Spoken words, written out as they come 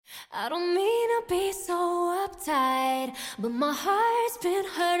I don't mean to be so uptight, but my heart's been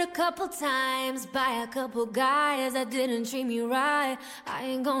hurt a couple times by a couple guys that didn't treat me right. I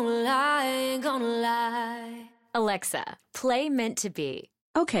ain't gonna lie, ain't gonna lie. Alexa, play Meant to Be.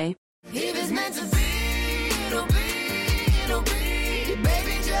 Okay. If it's meant to be, it'll be, it'll be.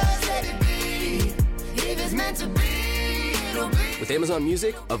 Baby, just let it be. If it's meant to be, it'll be. With Amazon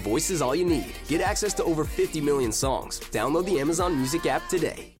Music, a voice is all you need. Get access to over 50 million songs. Download the Amazon Music app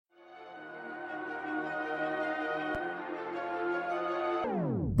today.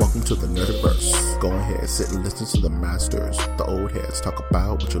 Welcome to the Nerdiverse. Go ahead, sit and listen to the masters, the old heads, talk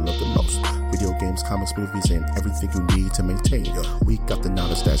about what you love the most. Video games, comics, movies, and everything you need to maintain your week. Got the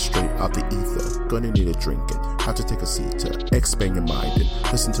knowledge that's straight out the ether. Gonna need a drink and have to take a seat to expand your mind and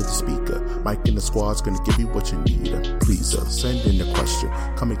listen to the speaker. Mike and the squad's gonna give you what you need. Please send in a question,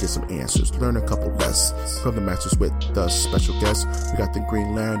 come and get some answers, learn a couple lessons from the masters with the special guests. We got the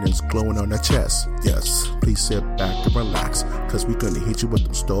green lanterns glowing on their chest. Yes, please sit back and relax, cause we're gonna hit you with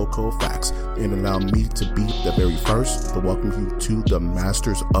them stone cold facts and allow me to be the very first to welcome you to the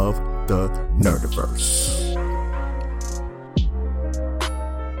masters of the Nerdiverse.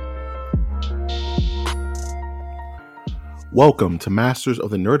 Welcome to Masters of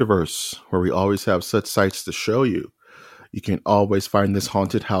the Nerdiverse, where we always have such sights to show you. You can always find this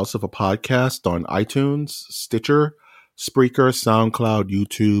haunted house of a podcast on iTunes, Stitcher, Spreaker, SoundCloud,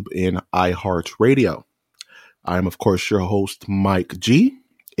 YouTube, and iHeartRadio. I am, of course, your host, Mike G,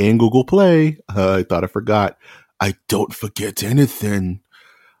 in Google Play. I thought I forgot. I don't forget anything.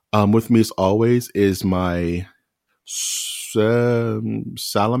 With me, as always, is my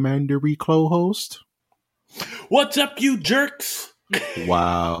salamandery co-host. What's up, you jerks?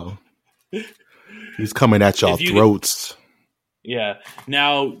 Wow. He's coming at y'all throats. Yeah.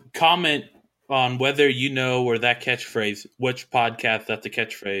 Now, comment on whether you know where that catchphrase, which podcast that's a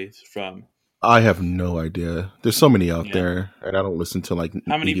catchphrase from. I have no idea. There's so many out there, and I don't listen to like.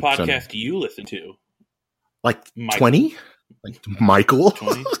 How many podcasts do you listen to? Like 20? Like Michael?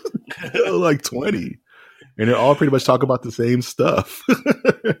 20? Like 20. And they all pretty much talk about the same stuff.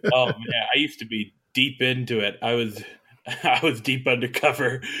 Oh, man. I used to be deep into it. I was deep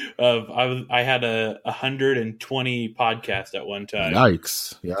undercover. I had 120 podcasts at one time.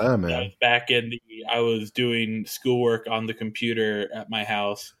 Yikes. Yeah, man. I was doing schoolwork on the computer at my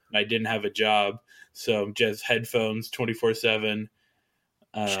house. I didn't have a job, so just headphones 24/7.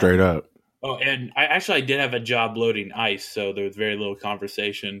 Straight up. Oh, and I did have a job loading ice, so there was very little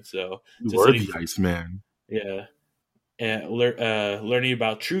conversation. So you were the ice man. Yeah, and learning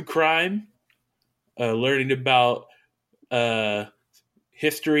about true crime, learning about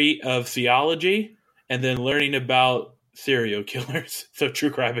history of theology, and then learning about serial killers. So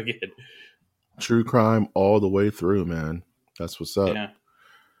true crime again. True crime all the way through, man. That's what's up. Yeah.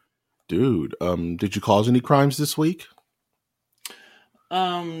 Dude, did you cause any crimes this week?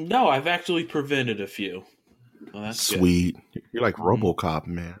 No, I've actually prevented a few. Well, that's sweet. Good. You're like RoboCop,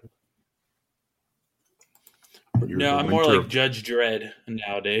 man. No, I'm more like Judge Dredd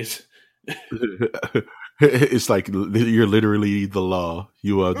nowadays. It's like you're literally the law.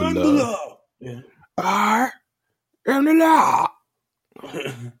 You are the law. The law. Yeah. I am the law.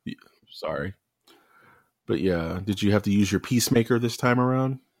 Sorry. But yeah, did you have to use your peacemaker this time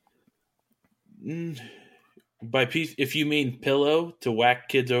around? By peace, if you mean pillow to whack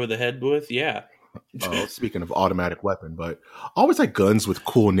kids over the head with, yeah. Oh, speaking of automatic weapon, but I always like guns with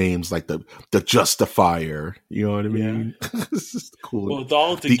cool names like the Justifier. You know what I mean? Yeah. It's just cool. Well, it's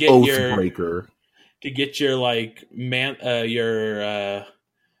all to the get Oathbreaker. To get your like your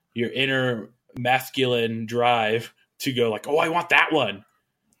inner masculine drive to go like, oh, I want that one.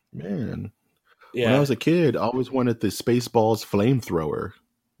 Man, yeah. When I was a kid, I always wanted the Spaceballs flamethrower.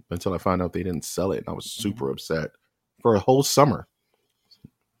 Until I found out they didn't sell it, and I was super upset for a whole summer.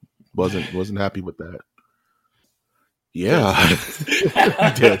 Wasn't happy with that. Yeah,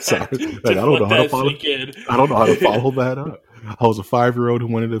 dead sorry. Like, I don't know how to follow that up. I was a 5-year-old who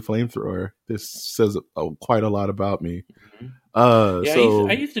wanted a flamethrower. This says quite a lot about me. I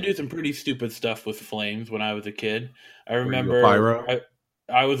used to do some pretty stupid stuff with flames when I was a kid. I remember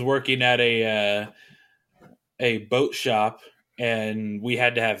I was working at a boat shop. And we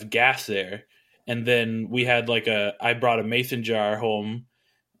had to have gas there. And then we had I brought a mason jar home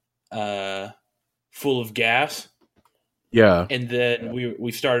full of gas. Yeah. And then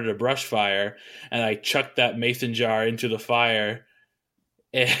we started a brush fire. And I chucked that mason jar into the fire.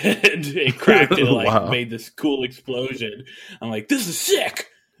 And it cracked and wow. Made this cool explosion. I'm like, this is sick.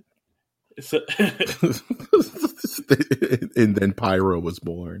 So and then Pyro was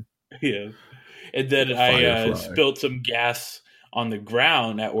born. Yeah. And then I spilled some gas on the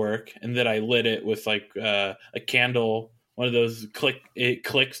ground at work, and then I lit it with like a candle, one of those it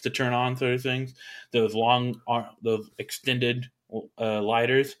clicks to turn on sort of things, those those extended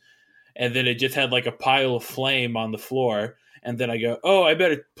lighters, and then it just had like a pile of flame on the floor, and then I go, oh, I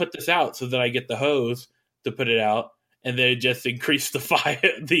better put this out, so that I get the hose to put it out, and then it just increased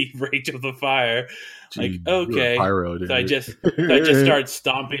the rate of the fire. Like, okay, pyro, so I just start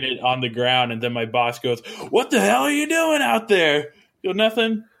stomping it on the ground, and then my boss goes, "What the hell are you doing out there?" Go,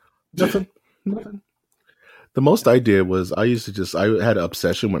 nothing. The most I did was I had an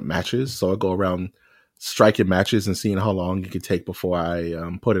obsession with matches, so I go around striking matches and seeing how long it could take before I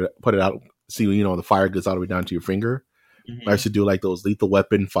put it out. See, the fire goes all the way down to your finger. Mm-hmm. I used to do like those lethal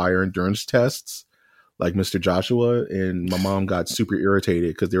weapon fire endurance tests, like Mr. Joshua, and my mom got super irritated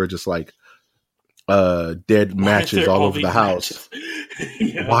because they were just like dead matches all over the house.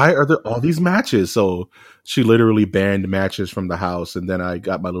 Yeah. Why are there all these matches? So she literally banned matches from the house, and then I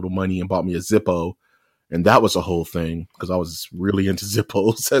got my little money and bought me a Zippo, and that was a whole thing because I was really into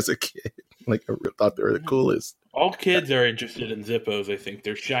Zippos as a kid. Like, I really thought they were the coolest. All kids are interested in Zippos. I think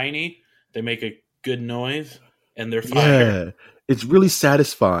they're shiny, they make a good noise, and they're fire. Yeah, it's really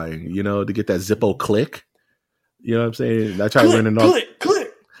satisfying, to get that Zippo click. You know what I'm saying? I tried learning all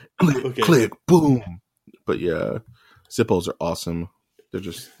click, boom. But yeah, Zippos are awesome. They're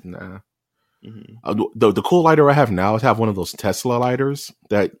just nah. Mm-hmm. The cool lighter I have now is have one of those Tesla lighters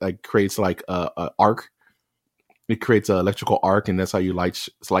that like creates like a arc. It creates an electrical arc, and that's how you light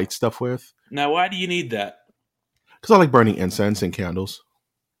stuff with. Now, why do you need that? Because I like burning incense and candles.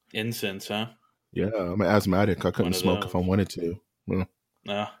 Incense, huh? Yeah, I'm an asthmatic. I couldn't smoke if I wanted to. Well,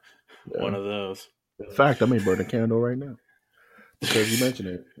 yeah. One of those. In fact, I may burn a candle right now because you mentioned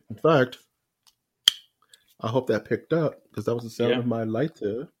it. In fact, I hope that picked up because that was the sound of my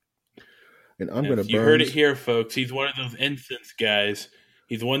lighter. And I'm going to burn. You heard it here, folks. He's one of those incense guys.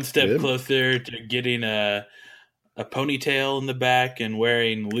 He's one step closer to getting a ponytail in the back and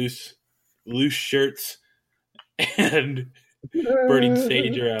wearing loose shirts and burning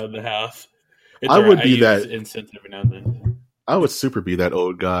sage around the house. I would be that incense every now and then. I would super be that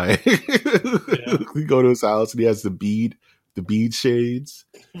old guy. We go to his house and he has the bead shades,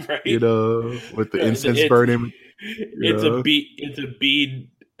 right? With the incense burning. It's a bead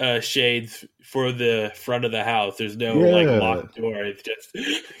shades for the front of the house. There's no like locked door. It's just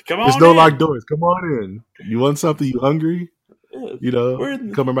come on. There's no locked doors. Come on in. You want something? You hungry? We're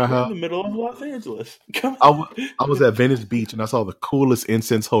in come in my house. In the middle of Los Angeles. Come on. I was at Venice Beach and I saw the coolest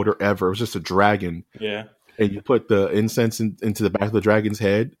incense holder ever. It was just a dragon. Yeah. And you put the incense into the back of the dragon's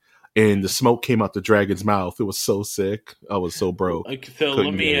head, and the smoke came out the dragon's mouth. It was so sick. I was so broke. So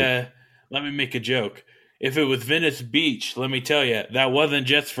let me make a joke. If it was Venice Beach, let me tell you, that wasn't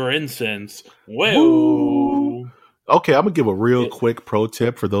just for incense. Whoa. Ooh. Okay, I'm gonna give a real quick pro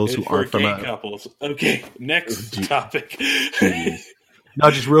tip for those who aren't from couples. Okay, next topic. No,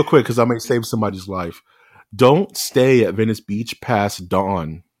 just real quick because I may save somebody's life. Don't stay at Venice Beach past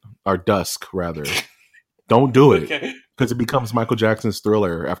dawn or dusk, rather. Don't do it because it becomes Michael Jackson's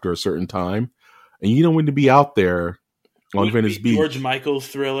Thriller after a certain time, and you don't want to be out there on Venice Beach. George Michael's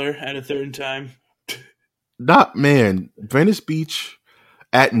Thriller at a certain time. Venice Beach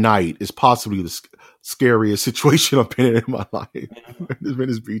at night is possibly the scariest situation I've been in my life.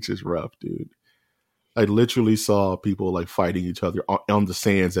 Venice Beach is rough, dude. I literally saw people like fighting each other on the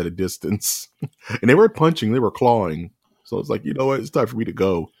sands at a distance, and they weren't punching; they were clawing. So it's like, you know what? It's time for me to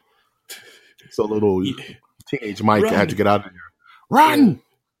go. So little teenage Mike had to get out of there. Run!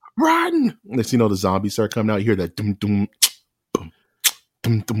 Next, the zombies start coming out. You hear that dum dum, boom,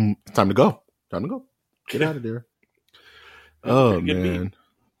 dum dum. Time to go. Get out of there. Oh man.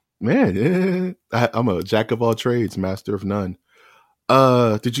 I'm a jack of all trades, master of none.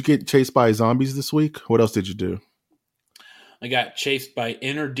 Did you get chased by zombies this week? What else did you do? I got chased by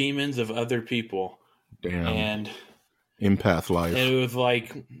inner demons of other people. Damn. And empath life. And it was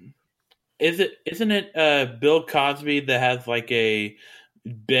like, isn't it Bill Cosby that has like a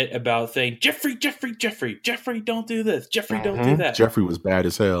bit about saying, Jeffrey, don't do this. Jeffrey, don't do that. Jeffrey was bad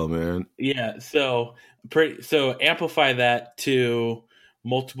as hell, man. Yeah. So amplify that to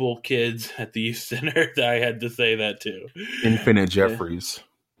multiple kids at the youth center that I had to say that to. Infinite Jeffries.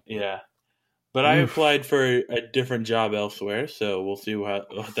 Yeah. But I applied for a different job elsewhere, so we'll see how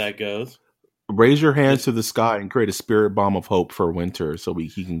that goes. Raise your hands to the sky and create a spirit bomb of hope for winter so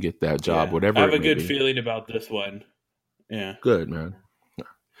he can get that job, whatever. I have a good feeling about this one. Yeah. Good, man.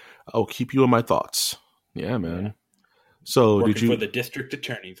 I'll keep you in my thoughts. Yeah, man. Yeah. So working did you for the district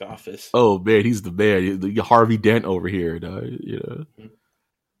attorney's office? Oh man, he's the man. Harvey Dent over here, dog. Mm-hmm.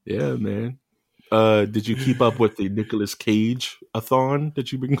 Yeah, man. Did you keep up with the Nicolas Cage-a-thon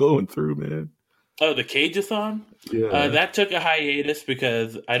that you've been going through, man? Oh, the Cage-a-thon? Yeah. That took a hiatus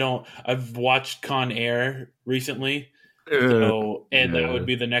because I've watched Con Air recently. That would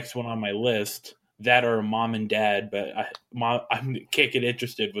be the next one on my list. That or Mom and Dad, but I can't get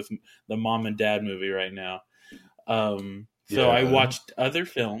interested with the Mom and Dad movie right now. So I watched other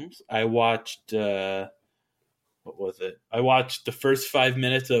films. I watched what was it? I watched the first 5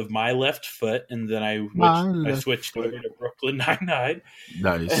 minutes of My Left Foot, and then I switched over to Brooklyn Nine-Nine.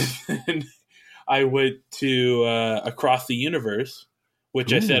 Nice. And I went to Across the Universe,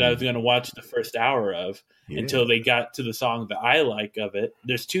 which I said I was going to watch the first hour of until they got to the song that I like of it.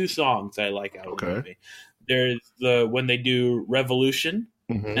 There's 2 songs I like out of the movie. There's when they do Revolution,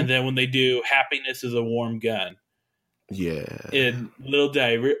 and then when they do Happiness is a Warm Gun. Yeah. And Little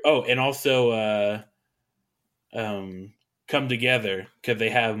Diary. Oh, and also Come Together, because they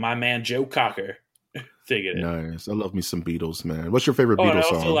have my man Joe Cocker singing it. Nice. I love me some Beatles, man. What's your favorite Beatles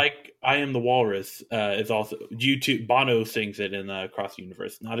song? I also like I Am the Walrus. It's also YouTube. Bono sings it in Across the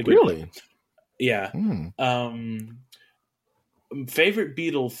Universe. Not a good really? One. Yeah. Favorite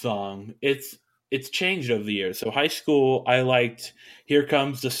Beatles song. It's changed over the years. So high school, I liked Here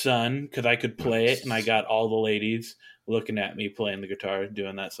Comes the Sun because I could play it, and I got all the ladies looking at me playing the guitar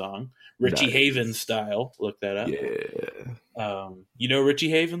doing that song. Richie Havens style. Look that up. Yeah. You know Richie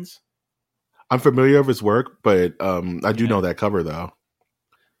Havens? I'm familiar with his work, but I do know that cover though.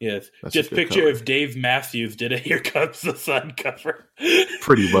 Yes. Just picture if Dave Matthews did a Here Comes the Sun cover.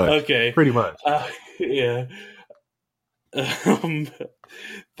 Pretty much. Okay. Pretty much. Yeah.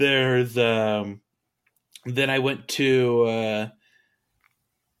 There's then I went to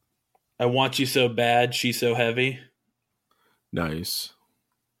I Want You So Bad, She's So Heavy. Nice.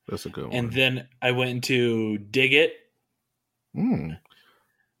 That's a good one. And then I went into Dig It. You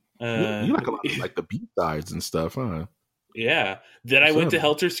like a lot of like the B-sides and stuff, huh? Yeah. Then I went to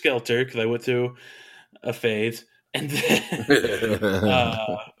Helter Skelter because I went through a phase. And then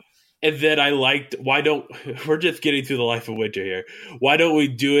I liked we're just getting through the life of winter here. Why don't we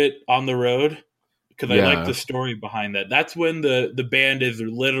do it on the road? Because I like the story behind that. That's when the band is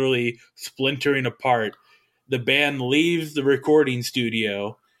literally splintering apart. The band leaves the recording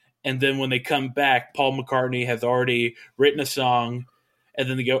studio, and then when they come back, Paul McCartney has already written a song, and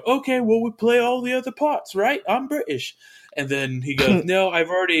then they go, okay, well, we play all the other parts, right? I'm British. And then he goes, no, I've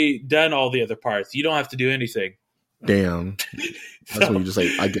already done all the other parts. You don't have to do anything. Damn. That's when you just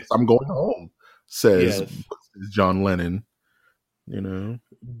say, I guess I'm going home, says John Lennon, you know.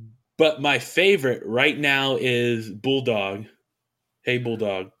 But my favorite right now is Bulldog. Hey,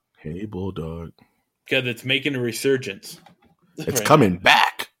 Bulldog. Hey, Bulldog. Because it's making a resurgence. It's coming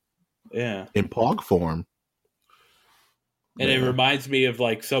back. Yeah. In Pog form. And it reminds me of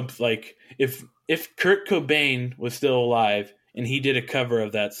if Kurt Cobain was still alive and he did a cover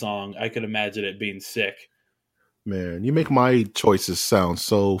of that song, I could imagine it being sick. Man, you make my choices sound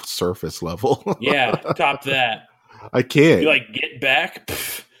so surface level. Yeah, top that. I can't. You like Get Back?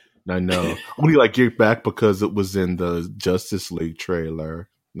 Pfft. I know. Only like Get Back because it was in the Justice League trailer.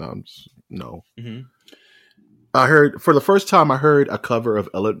 No. Mm-hmm. I heard for the first time. I heard a cover of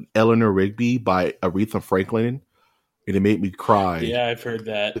Eleanor Rigby by Aretha Franklin, and it made me cry. Yeah, I've heard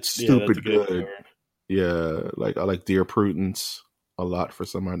that. It's stupid good. Yeah, like I like Dear Prudence a lot for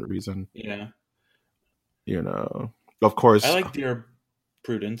some odd reason. Yeah, you know, of course, I like Dear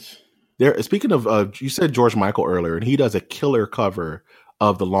Prudence. Speaking of, you said George Michael earlier, and he does a killer cover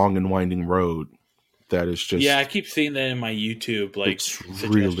of The Long and Winding Road. That is just I keep seeing that in my YouTube it's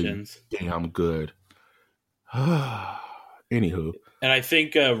really damn good. Anywho, and I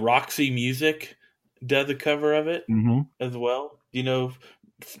think Roxy Music does a cover of it as well. Do you know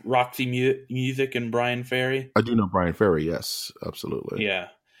Roxy Music and Brian Ferry? I do know Brian Ferry. Yes, absolutely. Yeah,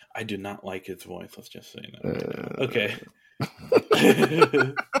 I do not like his voice. Let's just say that. Okay.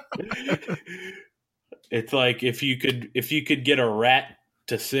 It's like if you could get a rat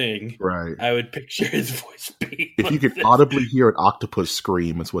to sing, right? I would picture his voice being. If you could audibly hear an octopus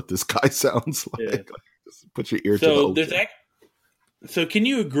scream, is what this guy sounds like. Yeah. Just put your ear to the ocean. So can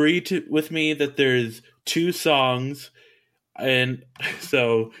you agree with me that there's 2 songs? And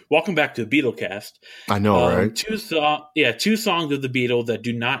so, welcome back to the Beatlecast. I know, right? 2 songs of the Beatles that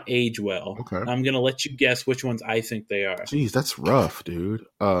do not age well. Okay, I'm gonna let you guess which ones I think they are. Jeez, that's rough, dude.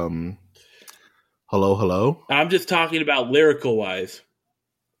 Hello. I'm just talking about lyrical wise.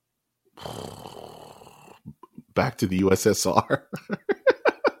 Back to the USSR.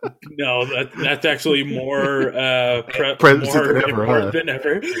 No, that's actually more more than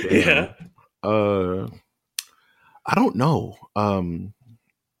ever. Yeah. I don't know.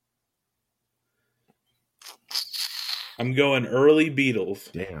 I'm going early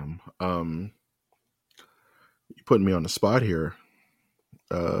Beatles. Damn. You're putting me on the spot here.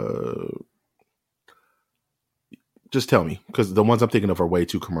 Just tell me, because the ones I'm thinking of are way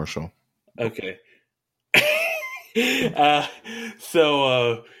too commercial. Okay.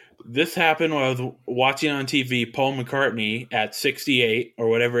 So this happened when I was watching on TV Paul McCartney at 68 or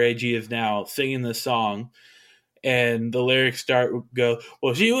whatever age he is now singing this song, and the lyrics go,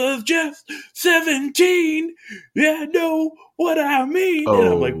 well, she was just 17. Yeah, know what I mean. And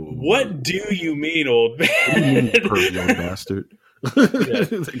I'm like, what do you mean, old man? What do you mean, pervy old bastard?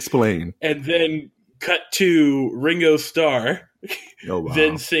 Explain. And then cut to Ringo Starr,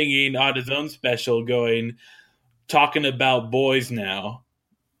 then singing on his own special, talking about boys now.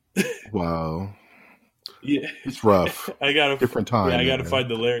 Wow. Yeah, it's rough. Different time. Yeah, I gotta find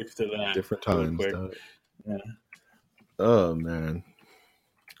the lyrics to that. Different times. Yeah. Oh man.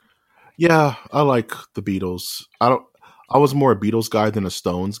 Yeah, I like the Beatles. I was more a Beatles guy than a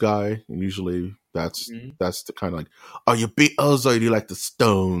Stones guy. And usually that's the kind of like, oh, you Beatles or you like the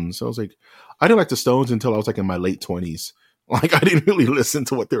Stones? So I was like, I didn't like the Stones until I was like in my late 20s. Like I didn't really listen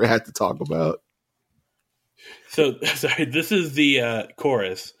to what they had to talk about. So sorry, this is the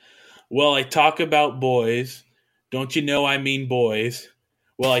chorus. Well, I talk about boys. Don't you know I mean boys?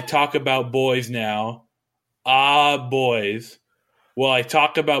 Well, I talk about boys now. Ah, boys. Well, I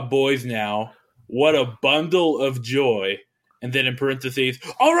talk about boys now. What a bundle of joy. And then in parentheses,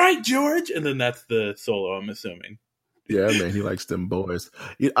 all right, George. And then that's the solo, I'm assuming. Yeah, man, he likes them boys.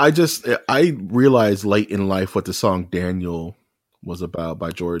 I realized late in life what the song Daniel was about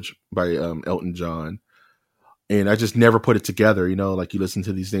by Elton John. And I just never put it together, like you listen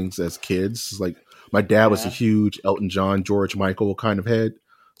to these things as kids. Like my dad was a huge Elton John, George Michael kind of head.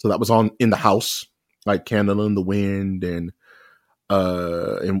 So that was on in the house, like Candle in the Wind and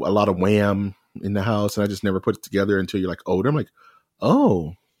a lot of Wham in the house. And I just never put it together until you're like older. I'm like,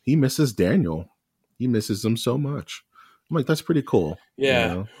 oh, he misses Daniel. He misses him so much. I'm like, that's pretty cool.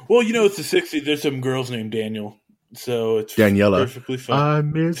 Yeah. Well, it's the 60s. There's some girls named Daniel. So it's Daniela. Perfectly fine. I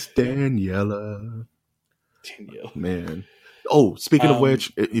miss Daniela. Man. Oh, speaking of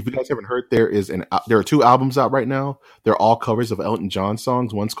which, if you guys haven't heard, there are 2 albums out right now. They're all covers of Elton John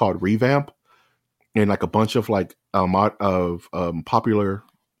songs. One's called Revamp, and like a bunch of popular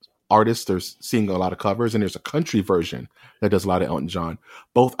artists. They're seeing a lot of covers, and there's a country version that does a lot of Elton John.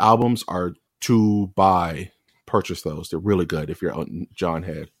 Both albums are to buy. Purchase those. They're really good if you're Elton John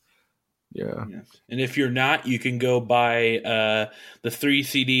head. Yeah. Yes. And if you're not, you can go buy the 3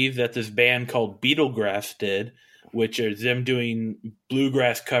 CDs that this band called Beetlegrass did, which are them doing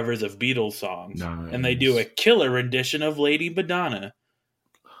bluegrass covers of Beatles songs. Nice. And they do a killer rendition of Lady Madonna.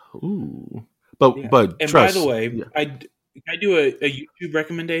 Ooh. But and trust, by the way, I do a YouTube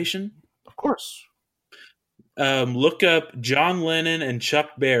recommendation? Of course. Look up John Lennon and Chuck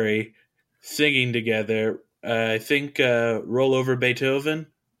Berry singing together. I think Roll Over Beethoven.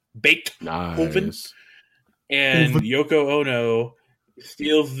 Nice. And Yoko Ono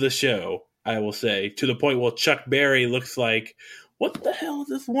steals the show, I will say, to the point where Chuck Berry looks like, what the hell is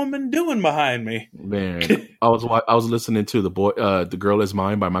this woman doing behind me? Man, I was listening to The Girl Is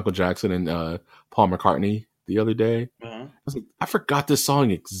Mine by Michael Jackson and Paul McCartney the other day. I was like, I forgot this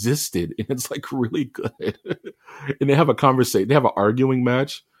song existed, and it's like really good. And they have a conversation. They have an arguing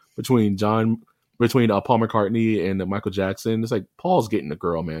match between Paul McCartney and Michael Jackson. It's like, Paul's getting the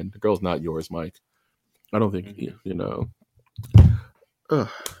girl, man. The girl's not yours, Mike. I don't think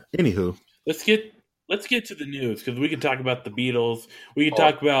Anywho, let's get to the news, because we can talk about the Beatles. We can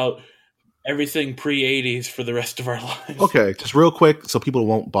talk about everything pre-'80s for the rest of our lives. Okay, just real quick, so people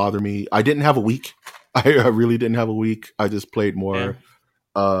won't bother me. I didn't have a week. I really didn't have a week. I just played more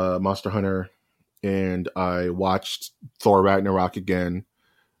Monster Hunter, and I watched Thor Ragnarok again.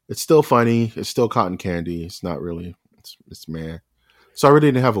 It's still funny. It's still cotton candy. It's not really. It's man. So I really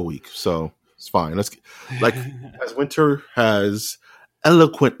didn't have a week. So it's fine. Let's as Winter has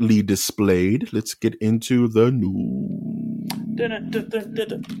eloquently displayed. Let's get into the news.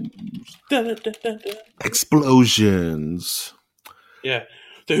 Explosions. Yeah.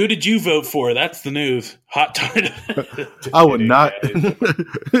 So who did you vote for? That's the news. Hot title. I would not.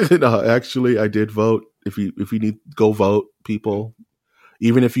 No, actually, I did vote. If you need, go vote, people.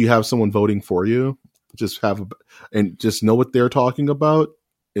 Even if you have someone voting for you, just know what they're talking about,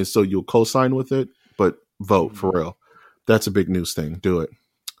 and so you'll co-sign with it. But vote for real. That's a big news thing. Do it.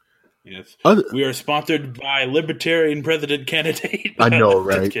 Yes. We are sponsored by Libertarian President candidate. I know,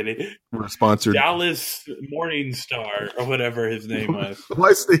 right? Just kidding. We're sponsored. Dallas Morning Star, or whatever his name was.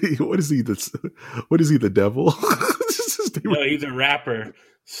 What is he? The devil? No, he's a rapper.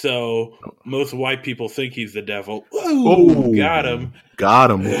 So most white people think he's the devil. Ooh, got him.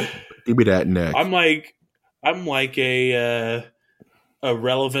 Got him. Give me that neck. I'm like a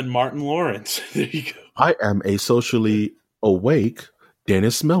relevant Martin Lawrence. There you go. I am a socially awake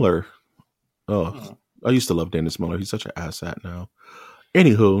Dennis Miller. Oh, I used to love Dennis Miller. He's such an asshat now.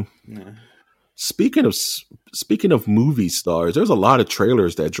 Anywho, speaking of movie stars, there's a lot of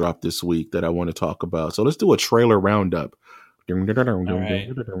trailers that dropped this week that I want to talk about. So let's do a trailer roundup. Sorry, that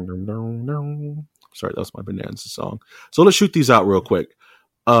was my Bonanza song. So let's shoot these out real quick.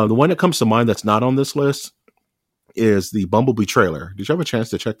 The one that comes to mind that's not on this list is the Bumblebee trailer. Did you have a chance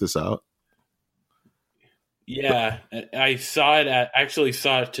to check this out? Yeah, I saw it. Actually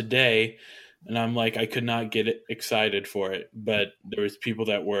saw it today, and I'm like, I could not get excited for it, but there was people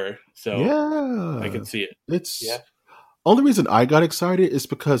that were, so yeah, I can see it. Only reason I got excited is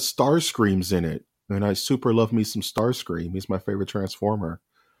because Starscream's in it, and I super love me some Starscream. He's my favorite Transformer.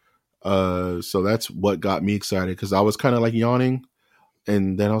 So that's what got me excited, because I was kind of like yawning,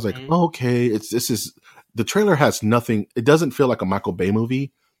 and then I was like, okay, the trailer has nothing. It doesn't feel like a Michael Bay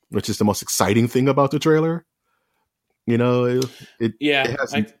movie, which is the most exciting thing about the trailer. You know,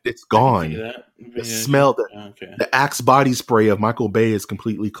 it's gone. The smell, the Axe body spray of Michael Bay is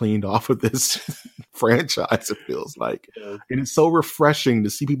completely cleaned off of this franchise, it feels like. Yeah. And it's so refreshing to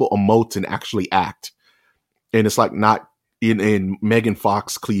see people emote and actually act. And it's like not in Megan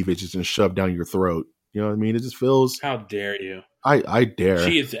Fox cleavage is shoved down your throat. You know what I mean? It just feels... How dare you? I dare.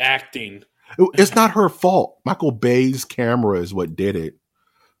 She is acting. It's not her fault. Michael Bay's camera is what did it.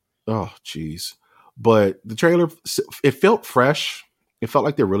 Oh, jeez. But the trailer, it felt fresh. It felt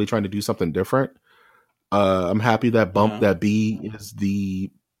like they're really trying to do something different. I'm happy that that B is the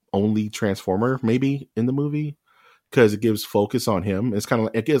only Transformer maybe in the movie, because it gives focus on him. It's kind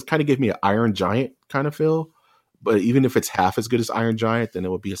of like, it kind of gave me an Iron Giant kind of feel. But even if it's half as good as Iron Giant, then it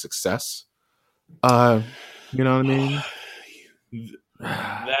would be a success. You know what I mean?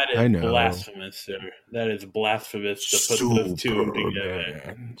 That is blasphemous, sir. That is blasphemous to put those two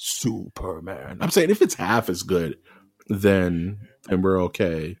together. Superman. I'm saying if it's half as good, then we're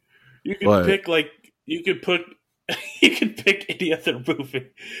okay. You can pick any other movie,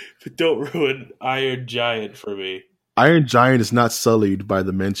 but don't ruin Iron Giant for me. Iron Giant is not sullied by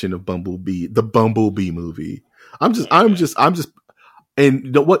the mention of Bumblebee, the Bumblebee movie. I'm just,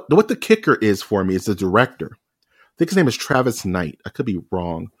 and what the kicker is for me is the director. I think his name is Travis Knight. I could be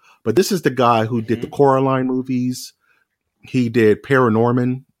wrong, but this is the guy who did the Coraline movies. He did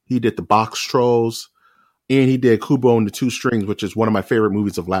Paranorman. He did the Box Trolls, and he did Kubo and the Two Strings, which is one of my favorite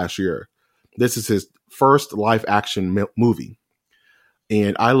movies of last year. This is his first live action movie,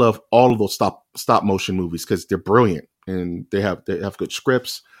 and I love all of those stop motion movies because they're brilliant and they have good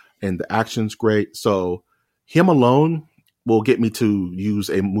scripts and the action's great. So him alone will get me to use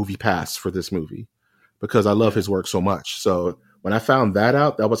a movie pass for this movie, because I love his work so much. So when I found that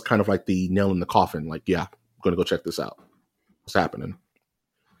out, that was kind of like the nail in the coffin. Like, yeah, I'm going to go check this out. What's happening?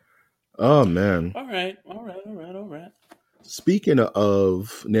 Oh, man. All right. Speaking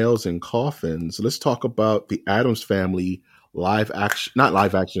of nails in coffins, let's talk about the Addams Family not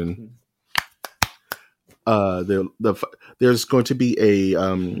live action. There's going to be a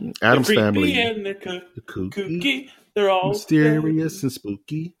Addams Family. And the cookie. They're all mysterious together and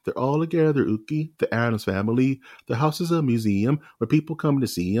spooky. They're all together, ookie. The Addams Family. The house is a museum where people come to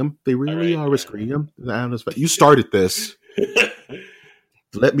see them. They really are a scream. The Addams Family. You started this.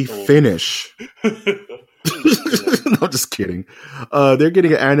 Let me finish. No, I'm just kidding. They're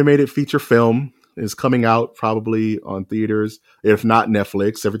getting an animated feature film. It's coming out probably on theaters, if not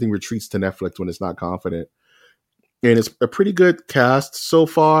Netflix. Everything retreats to Netflix when it's not confident. And it's a pretty good cast so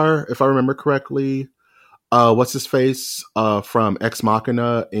far, if I remember correctly. What's his face from Ex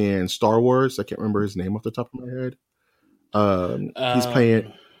Machina and Star Wars? I can't remember his name off the top of my head. He's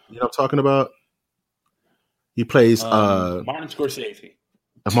playing. You know what I'm talking about? He plays Martin Scorsese.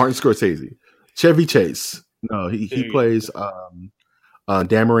 Martin Scorsese. Chevy Chase. No, he plays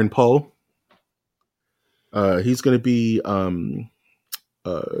Dameron Poe. He's going to be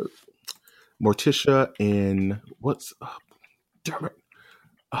Morticia and what's damn it?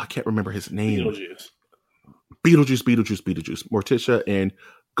 I can't remember his name. Beetlejuice. Morticia and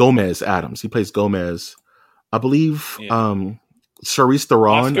Gomez Adams. He plays Gomez. I believe Charlize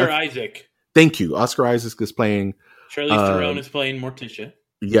Theron. Oscar Isaac. Thank you. Oscar Isaac is playing. Charlize Theron is playing Morticia.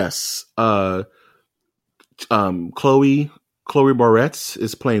 Yes. Chloe Moretz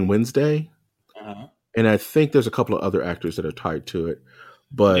is playing Wednesday. Uh-huh. And I think there's a couple of other actors that are tied to it.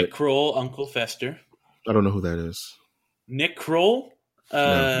 But Nick Kroll, Uncle Fester. I don't know who that is. Nick Kroll?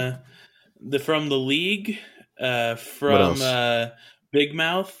 From The League. From Big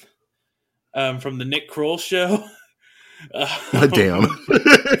Mouth from the Nick Kroll show. Damn.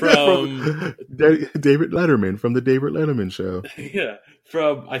 From David Letterman from the David Letterman show. Yeah.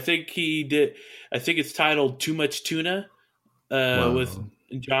 I think it's titled Too Much Tuna with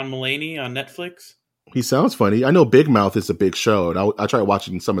John Mulaney on Netflix. He sounds funny. I know Big Mouth is a big show, and I tried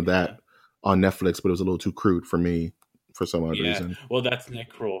watching some of that on Netflix, but it was a little too crude for me for some odd reason. Well, that's Nick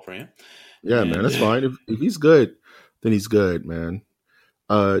Kroll for you. Yeah, man, that's fine. If he's good, then he's good, man.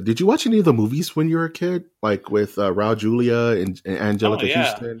 Did you watch any of the movies when you were a kid, like with Raul Julia and Angelica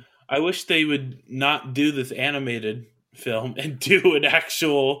Houston? I wish they would not do this animated film and do an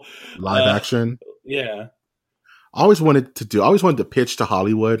actual live action. Yeah, I always wanted to pitch to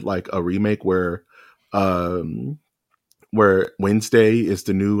Hollywood like a remake where Wednesday is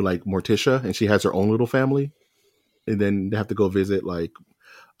the new like Morticia and she has her own little family, and then they have to go visit like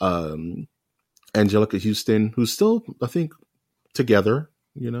Angelica Houston, who's still I think together,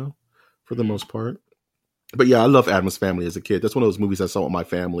 for the most part. But yeah, I love Addams Family as a kid. That's one of those movies I saw with my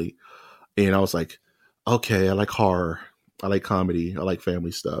family, and I was like, okay, I like horror, I like comedy, I like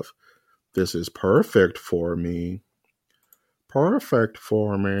family stuff. This is perfect for me. Did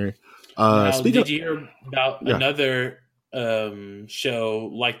you hear about another show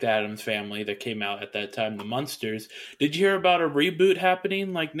like the Addams Family that came out at that time, The Munsters? Did you hear about a reboot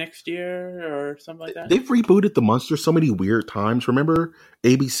happening like next year or something like that? They've rebooted The Munsters so many weird times. Remember,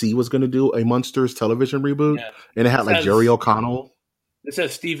 ABC was going to do a Munsters television reboot, and it had like Jerry O'Connell. It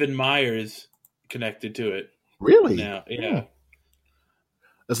says Stephen Myers connected to it. Really? Now, yeah.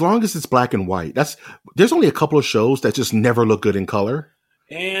 As long as it's black and white. There's only a couple of shows that just never look good in color.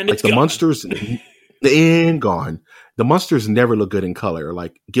 And like it's the gone. Munsters and gone. The Munsters never look good in color.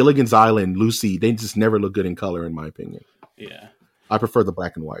 Like Gilligan's Island, Lucy, they just never look good in color, in my opinion. Yeah. I prefer the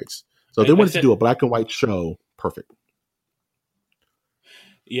black and whites. So they wanted to do a black and white show. Perfect.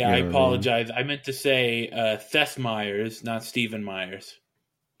 Yeah, I apologize. I meant to say Seth Meyers, not Stephen Myers.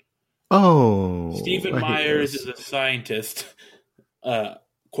 Oh. Stephen Myers is a scientist.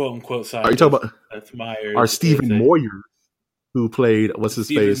 Quote unquote scientist. Are you talking about Seth Meyers? Our Stephen Moyer, who played what's his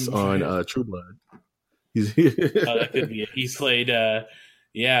face on True Blood? That could be it. He played Bill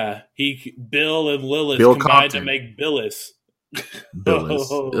and Lilith Bill combined Compton. to make Billis. Billis.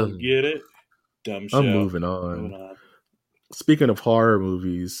 Get it? Dumb show. I'm moving on. Speaking of horror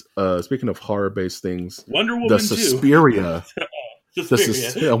movies, speaking of horror-based things, Wonder Woman the 2. Suspiria.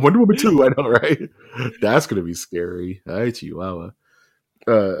 Wonder Woman 2, I know, right? That's going to be scary. Ay, Chihuahua.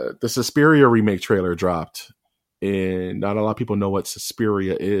 The Suspiria remake trailer dropped, and not a lot of people know what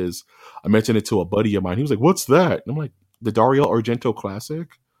Suspiria is. I mentioned it to a buddy of mine. He was like, "What's that?" And I'm like, "The Dario Argento classic."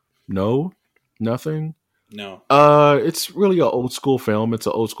 No, nothing. No. It's really an old school film. It's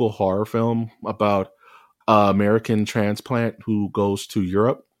an old school horror film about an American transplant who goes to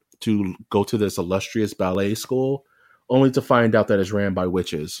Europe to go to this illustrious ballet school, only to find out that it's ran by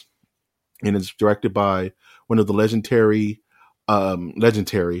witches. And it's directed by one of the legendary Italian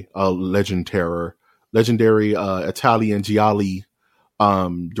gialli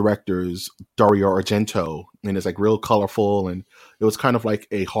directors, Dario Argento, and it's like real colorful, and it was kind of like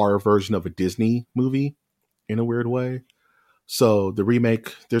a horror version of a Disney movie in a weird way. So the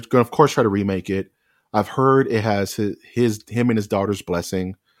remake, they're going to of course try to remake it. I've heard it has him and his daughter's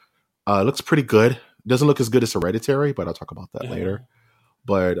blessing. It looks pretty good. It doesn't look as good as Hereditary, but I'll talk about that later.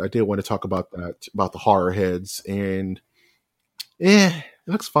 But I did want to talk about that, about the horror heads, and it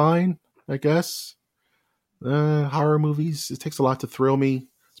looks fine, I guess. Horror movies, it takes a lot to thrill me,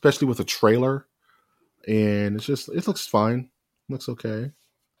 especially with a trailer. And it looks fine. It looks okay.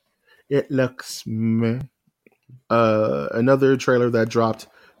 It looks meh. Another trailer that dropped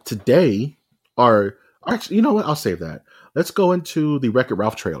today actually, you know what? I'll save that. Let's go into the Wreck-It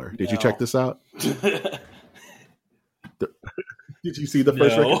Ralph trailer. Did you check this out? Did you see the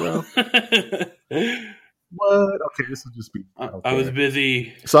first Wreck-It Ralph? What? Okay, this will just be. Okay. I was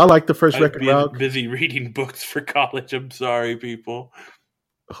busy. So I like the first Wreck-It Ralph. Busy reading books for college. I'm sorry, people.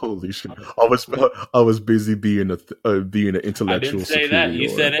 Holy shit! I was busy being an intellectual. I didn't say that. You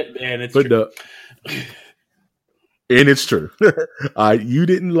said it, and it's true. No. And it's true. You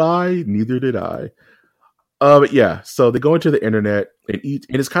didn't lie. Neither did I. But yeah, so they go into the internet and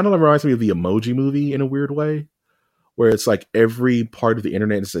it's kind of reminds me of the Emoji Movie in a weird way, where it's like every part of the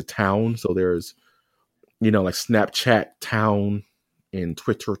internet is a town. So there's, like Snapchat town and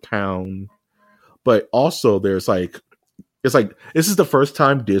Twitter town, but also there's this is the first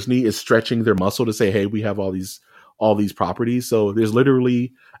time Disney is stretching their muscle to say, hey, we have all these properties. So there's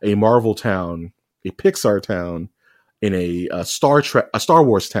literally a Marvel town, a Pixar town, and a Star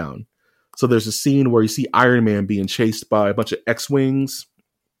Wars town. So there's a scene where you see Iron Man being chased by a bunch of X-Wings,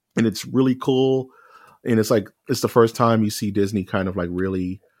 and it's really cool. And it's the first time you see Disney kind of like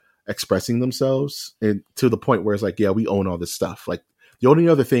really expressing themselves, and to the point where it's like, yeah, we own all this stuff. Like the only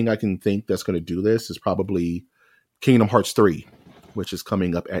other thing I can think that's going to do this is probably Kingdom Hearts 3, which is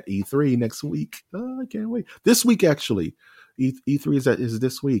coming up at E3 next week. I can't wait. This week, actually. E3 is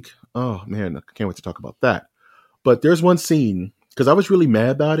this week. Oh, man, I can't wait to talk about that. But there's one scene, because I was really mad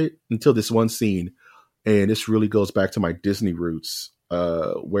about it until this one scene, and this really goes back to my Disney roots,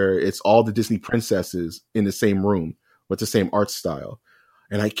 where it's all the Disney princesses in the same room with the same art style.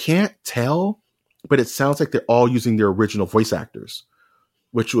 And I can't tell, but it sounds like they're all using their original voice actors,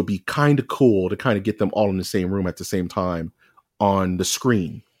 which would be kind of cool to kind of get them all in the same room at the same time on the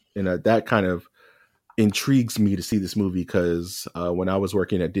screen. And that kind of intrigues me to see this movie, because when I was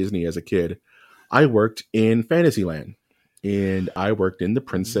working at Disney as a kid, I worked in Fantasyland, and I worked in the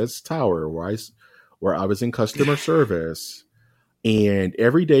Princess Tower where I was in customer service. And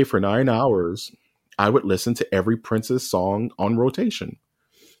every day for 9 hours, I would listen to every princess song on rotation.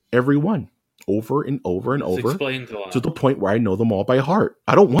 Every one. Over and over and over. To the point where I know them all by heart.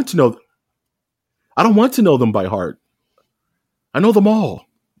 I don't want to know them by heart. I know them all.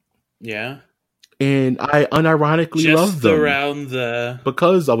 Yeah. And I unironically just love them. Around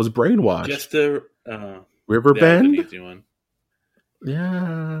because I was brainwashed. Just the Riverbend. Easy one.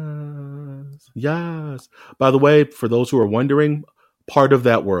 Yes. By the way, for those who are wondering, Part of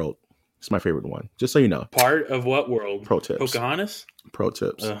That World is my favorite one. Just so you know. Part of what world? Pro tips. Pocahontas? Pro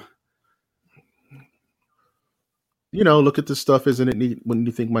tips. Look at this stuff. Isn't it neat when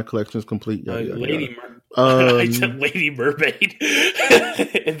you think my collection is complete? I said Lady Mermaid.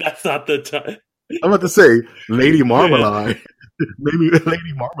 And that's not the time. I'm about to say Lady Marmalade. Maybe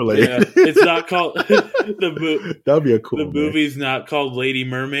Lady Marmalade. Yeah, it's not called That'd be a cool. The movie's not called Lady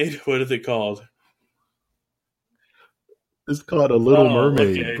Mermaid. What is it called? It's called A Little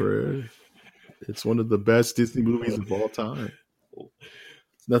Mermaid, bro. It's one of the best Disney movies of all time.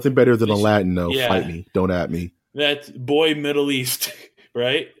 It's nothing better than Aladdin, though. Yeah. Fight me. Don't at me. That's Boy Middle East,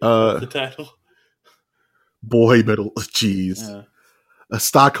 right? That's the title. Boy Middle... Jeez. A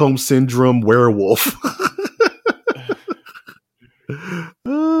Stockholm Syndrome werewolf.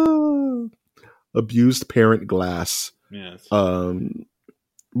 Abused parent glass. Yes.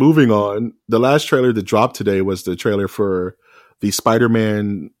 Moving on, the last trailer that dropped today was the trailer for the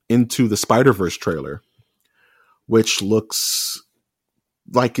Spider-Man Into the Spider-Verse trailer, which looks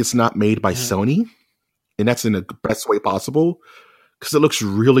like it's not made by Sony, and that's in the best way possible, because it looks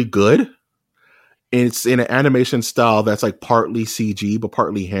really good. And it's in an animation style that's like partly CG but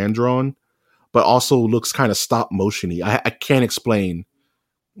partly hand-drawn, but also looks kind of stop-motion-y. I can't explain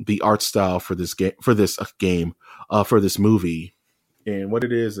the art style for this game, for this movie. And what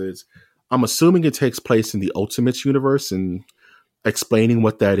it is I'm assuming it takes place in the Ultimates universe, and explaining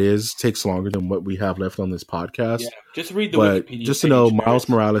what that is takes longer than what we have left on this podcast. Yeah, just read the Wikipedia. Just to know, Miles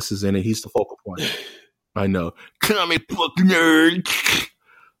Morales is in it. He's the focal point. I know. Comic book nerd.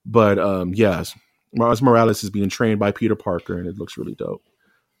 But yes, Miles Morales is being trained by Peter Parker, and it looks really dope.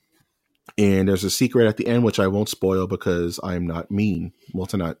 And there's a secret at the end, which I won't spoil because I'm not mean. Well,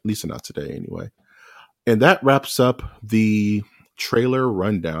 at least not today anyway. And that wraps up the trailer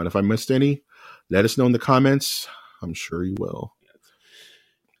rundown. If I missed any, let us know in the comments. I'm sure you will.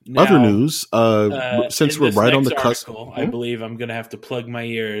 Now, other news, since we're right on the cusp. I believe I'm going to have to plug my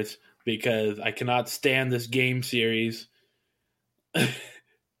ears because I cannot stand this game series.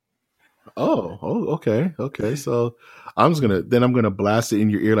 Okay. So I'm gonna blast it in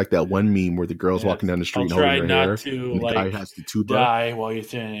your ear like that one meme where the girl's walking down the street and holding her hair. To the guy has the tuba. Die while you're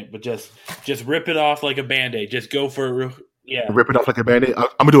saying it, but just rip it off like a Band-Aid. Just go for it. Yeah, rip it off like a Band-Aid. I'm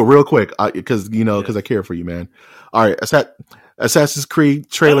gonna do it real quick because I care for you, man. All right, Assassin's Creed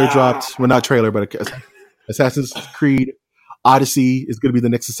trailer dropped. Well, not trailer, but Assassin's Creed Odyssey is gonna be the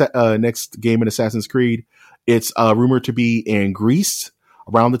next game in Assassin's Creed. It's rumored to be in Greece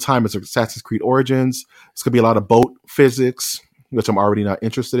around the time as Assassin's Creed Origins. It's going to be a lot of boat physics, which I'm already not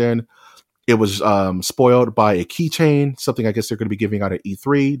interested in. It was spoiled by a keychain, something I guess they're going to be giving out at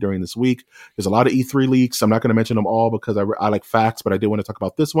E3 during this week. There's a lot of E3 leaks. I'm not going to mention them all because I like facts, but I did want to talk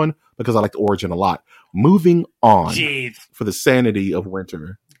about this one because I like the Origin a lot. Moving on for the sanity of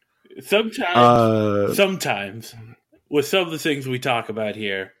winter. Sometimes with some of the things we talk about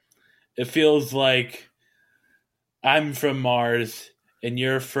here, it feels like I'm from Mars and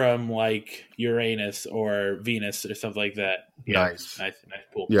you're from like Uranus or Venus or something like that. Yeah, nice,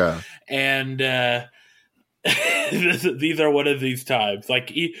 cool. Yeah, and these are one of these times.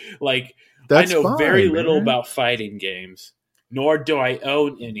 Like That's I know fine, very little man. about fighting games, nor do I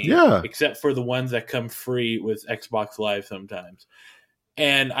own any, Yeah. except for the ones that come free with Xbox Live sometimes.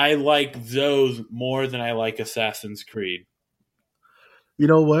 And I like those more than I like Assassin's Creed. You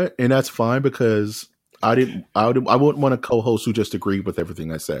know what? And that's fine because I wouldn't want a co-host who just agreed with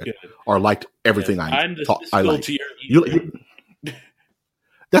everything I said or liked everything I liked.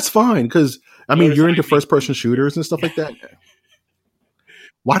 That's fine because you're into first-person shooters and stuff like that.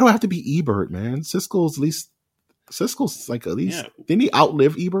 Why do I have to be Ebert, man? Siskel's like at least didn't he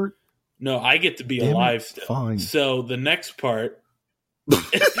outlive Ebert? No, I get to be alive still. Fine. So the next part.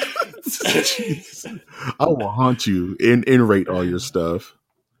 I will haunt you and rate all your stuff.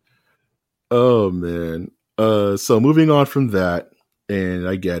 Oh man. So moving on from that, and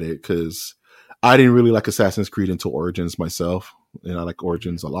I get it because I didn't really like Assassin's Creed until Origins myself, and I like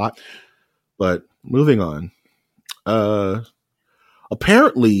Origins a lot. But moving on.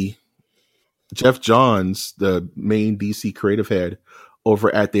 Apparently Jeff Johns, the main DC creative head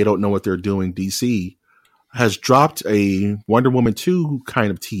over at They Don't Know What They're Doing DC, has dropped a Wonder Woman 2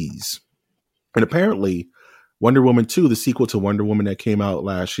 kind of tease. And apparently Wonder Woman 2, the sequel to Wonder Woman that came out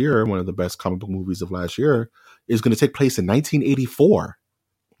last year, one of the best comic book movies of last year, is going to take place in 1984.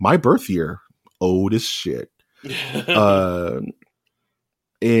 My birth year. Old as shit.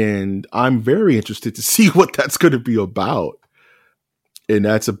 And I'm very interested to see what that's going to be about. And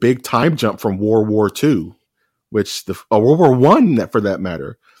that's a big time jump from World War II, which World War One, that for that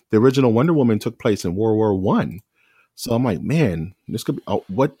matter. The original Wonder Woman took place in World War One. So I'm like, man, this could be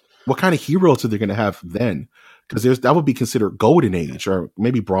what kind of heroes are they going to have then? Because that would be considered Golden Age or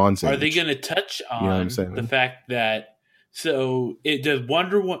maybe Bronze Age. Are they going to touch on the fact that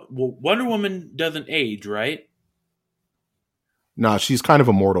Wonder Woman doesn't age, right? No, she's kind of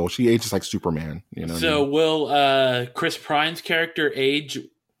immortal. She ages like Superman. So will Chris Pine's character age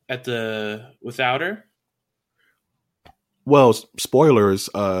without her? Well, spoilers.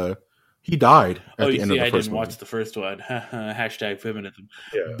 He died at the end of the first one. I didn't watch the first one. Hashtag feminism.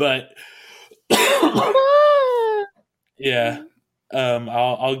 Yeah. But yeah,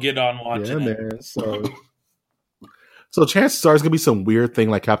 I'll get on watching it. Man. So chances are it's gonna be some weird thing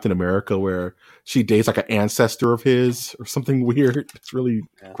like Captain America where she dates like an ancestor of his or something weird. It's really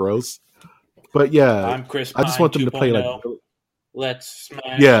gross. But yeah, I'm Chris Pine, I just want them to play like. Let's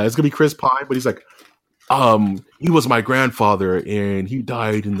smash. Yeah, it's gonna be Chris Pine, but he's like, he was my grandfather and he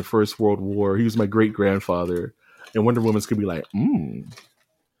died in the First World War. He was my great grandfather, and Wonder Woman's gonna be like,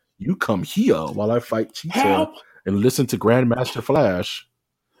 you come here while I fight Cheetah and listen to Grandmaster Flash.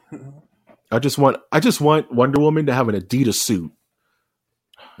 I just want Wonder Woman to have an Adidas suit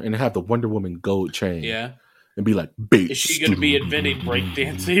and have the Wonder Woman gold chain. Yeah. And be like, bait. Is she going to be inventing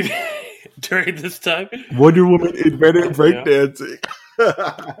breakdancing during this time? Wonder Woman invented breakdancing.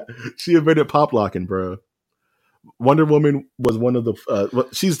 She invented pop locking, bro. Wonder Woman was one of the,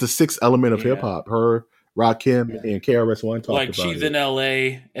 she's the sixth element of hip hop. Her, Rakim, and KRS-One talked about it. Like she's in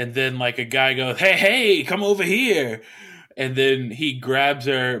LA and then like a guy goes, hey, come over here. And then he grabs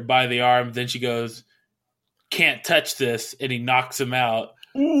her by the arm. Then she goes, can't touch this. And he knocks him out.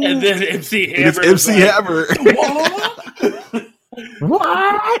 Ooh. And then MC Hammer. It's MC Hammer.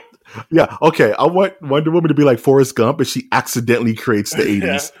 What? Yeah, okay. I want Wonder Woman to be like Forrest Gump, and she accidentally creates the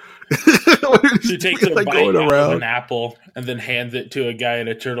 80s. Yeah. She takes a bite out of an apple and then hands it to a guy in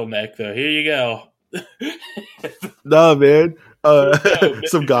a turtleneck, though. Here you go. Nah, man.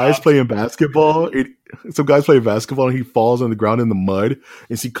 Some guys playing basketball. And he falls on the ground in the mud,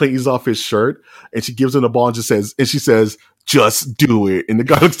 and she cleans off his shirt, and she gives him the ball and she says, "Just do it." And the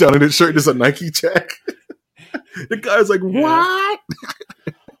guy looks down at his shirt, and there's a Nike check. The guy's like, "What?"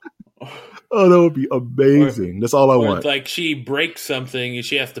 Oh, that would be amazing. That's all I want. It's like she breaks something, and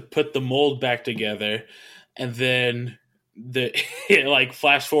she has to put the mold back together, and then it like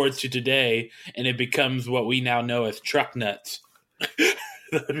flash forwards to today, and it becomes what we now know as truck nuts.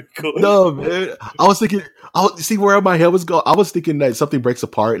 That'd be cool. No, man. I was thinking, see where my head was going. I was thinking that something breaks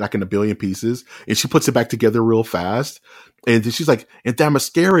apart like in a billion pieces, and she puts it back together real fast. And then she's like, and that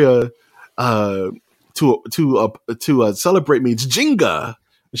mascara to celebrate means Jenga.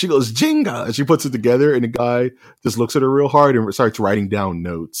 And she goes, Jenga. And she puts it together, and the guy just looks at her real hard and starts writing down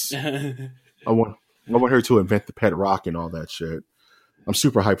notes. I want her to invent the pet rock and all that shit. I'm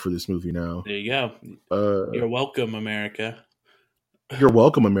super hyped for this movie now. There you go. You're welcome, America. You're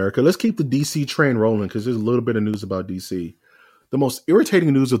welcome, America. Let's keep the DC train rolling because there's a little bit of news about DC. The most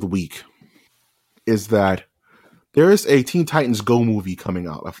irritating news of the week is that there is a Teen Titans Go movie coming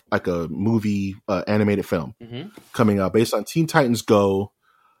out, like a movie animated film coming out based on Teen Titans Go,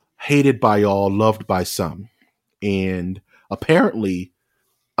 hated by all, loved by some. And apparently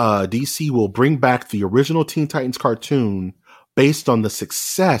DC will bring back the original Teen Titans cartoon, based on the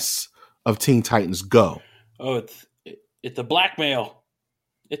success of Teen Titans Go. Oh, it's a blackmail.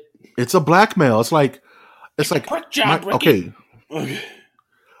 It's a blackmail. It's like job, okay.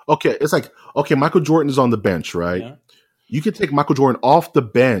 It's like, okay, Michael Jordan is on the bench, right? Yeah. You can take Michael Jordan off the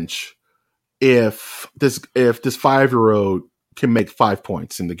bench if this 5-year-old can make 5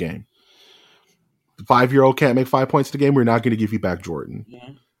 points in the game. The 5-year-old can't make 5 points in the game, we're not going to give you back Jordan. Yeah.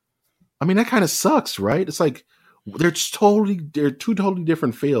 I mean, that kind of sucks, right? It's like they're two totally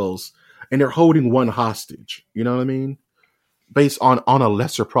different fields, and they're holding one hostage. You know what I mean? Based on a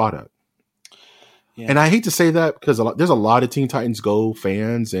lesser product. Yeah. And I hate to say that because there's a lot of Teen Titans Go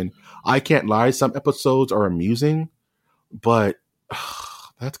fans, and I can't lie, some episodes are amusing, but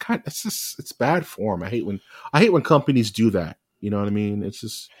it's bad form. I hate when companies do that. You know what I mean? It's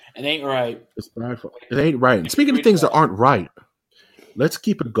just it ain't right. It's bad form. It ain't right. And speaking of things that aren't right, let's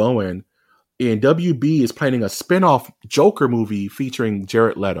keep it going. And WB is planning a spin-off Joker movie featuring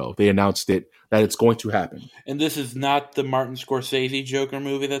Jared Leto. They announced that it's going to happen. And this is not the Martin Scorsese Joker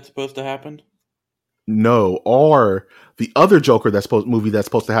movie that's supposed to happen? No, or the other Joker movie that's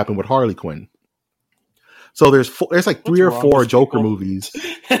supposed to happen with Harley Quinn. So there's like 3 or 4 Joker movies.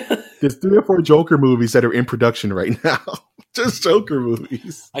 There's 3 or 4 Joker movies that are in production right now. Just Joker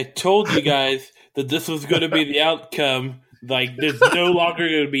movies. I told you guys that this was going to be the outcome. Like, there's no longer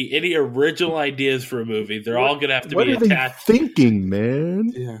going to be any original ideas for a movie. They're all going to have to be attached. What are they thinking,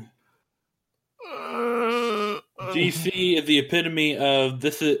 man? Yeah. DC is the epitome of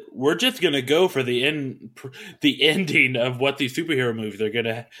this. We're just going to go for the ending of what these superhero movies are going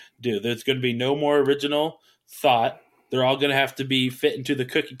to do. There's going to be no more original thought. They're all going to have to be fit into the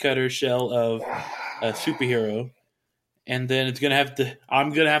cookie cutter shell of a superhero. And then I'm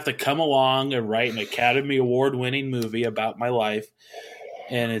going to have to come along and write an Academy Award winning movie about my life.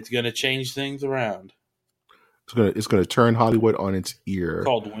 And it's going to change things around. It's going to turn Hollywood on its ear.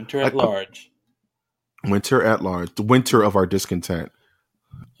 Called Winter at Large. Winter at Large. The winter of our discontent.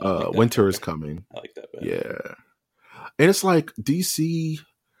 Winter is coming. I like that better. Yeah. And it's like DC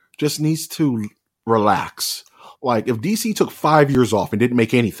just needs to relax. Like if DC took 5 years off and didn't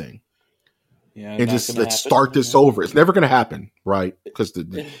make anything. Yeah, and just let's start this over. It's never going to happen, right? Because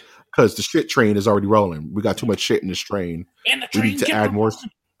the shit train is already rolling. We got too much shit in this train. And the train we need to add more.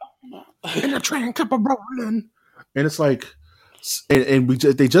 And the train kept rolling. And it's like, and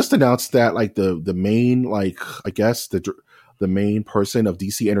they just announced that like the main, like I guess the main person of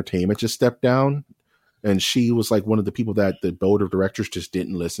DC Entertainment just stepped down, and she was like one of the people that the board of directors just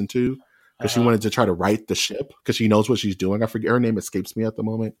didn't listen to because she wanted to try to right the ship because she knows what she's doing. I forget her name, escapes me at the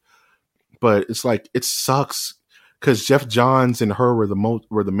moment. But it's like it sucks because Jeff Johns and her were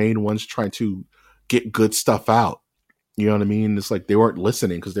the main ones trying to get good stuff out. You know what I mean? It's like they weren't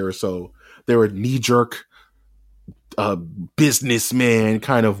listening because they were knee jerk businessman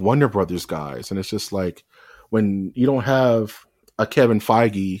kind of Warner Brothers guys, and it's just like when you don't have a Kevin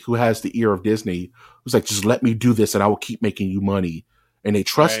Feige who has the ear of Disney, who's like, just let me do this and I will keep making you money, and they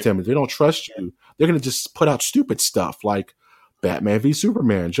trust him. If they don't trust you, they're gonna just put out stupid stuff like Batman v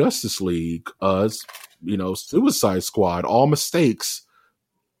Superman, Justice League, Suicide Squad, all mistakes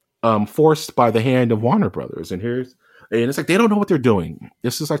forced by the hand of Warner Brothers. And it's like they don't know what they're doing.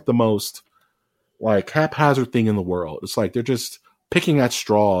 This is like the most like haphazard thing in the world. It's like they're just picking at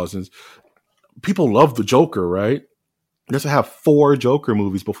straws, and people love the Joker, right? Let's have 4 Joker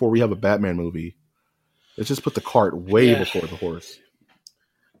movies before we have a Batman movie. Let's just put the cart way before the horse.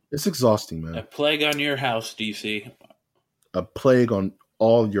 It's exhausting, man. A plague on your house, DC. A plague on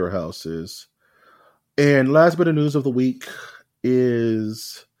all your houses. And last bit of news of the week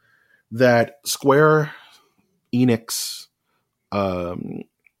is that Square Enix,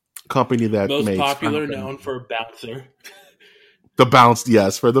 company that most makes popular, known for Bouncer. The Bounce,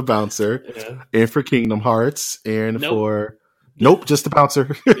 yes, for the Bouncer, and for Kingdom Hearts, and just the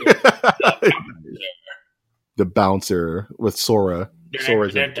Bouncer. The Bouncer with Sora.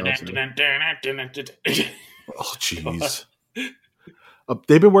 Sora's a Bouncer. Oh, jeez.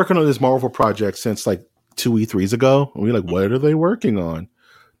 They've been working on this Marvel project since like 2 E3s ago. And we're like, what are they working on?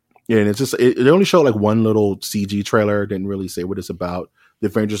 And it's just, it only showed like one little CG trailer. Didn't really say what it's about. The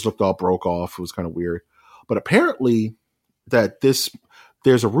Avengers looked all broke off. It was kind of weird. But apparently there's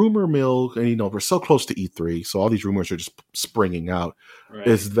a rumor mill, and we're so close to E3. So all these rumors are just springing out. Right.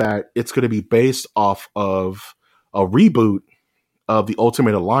 Is that it's going to be based off of a reboot of the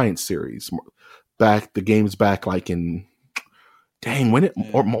Ultimate Alliance series. The game's back like in, when did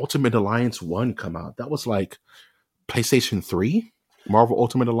Ultimate Alliance 1 come out? That was like PlayStation 3? Marvel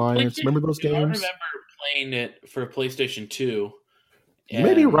Ultimate Alliance. Remember those games? I remember playing it for PlayStation 2. You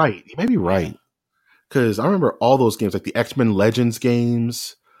may be right. Because I remember all those games, like the X-Men Legends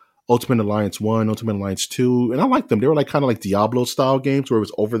games, Ultimate Alliance 1, Ultimate Alliance 2, and I liked them. They were like kind of like Diablo style games where it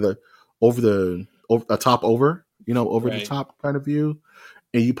was over the top, over the top kind of view,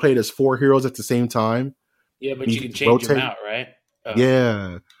 and you played as 4 heroes at the same time. Yeah, but you can change them out, right? Oh.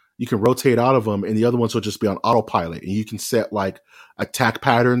 Yeah, you can rotate out of them, and the other ones will just be on autopilot, and you can set like attack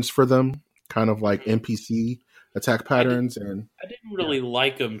patterns for them, kind of like NPC attack patterns. I didn't really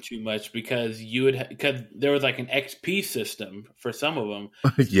like them too much because there was like an XP system for some of them.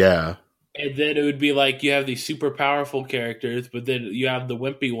 Yeah. And then it would be like you have these super powerful characters, but then you have the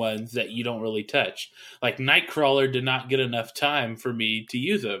wimpy ones that you don't really touch. Like Nightcrawler did not get enough time for me to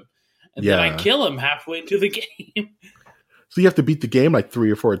use him. And then I kill him halfway into the game. So you have to beat the game like 3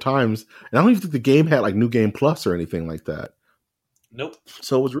 or 4 times. And I don't even think the game had like New Game Plus or anything like that. Nope.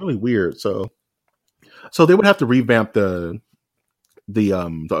 So it was really weird. So they would have to revamp the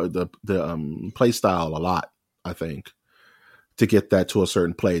play style a lot, I think, to get that to a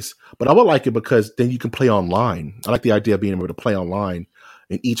certain place. But I would like it because then you can play online. I like the idea of being able to play online,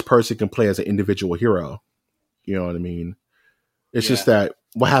 and each person can play as an individual hero. You know what I mean? It's just that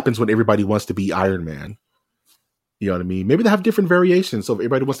what happens when everybody wants to be Iron Man? You know what I mean? Maybe they have different variations. So if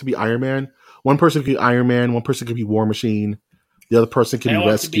everybody wants to be Iron Man, one person could be Iron Man, one person could be War Machine, the other person can be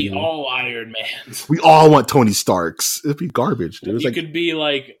Rescue. To be all Iron Mans. We all want Tony Starks. It'd be garbage, dude. You could be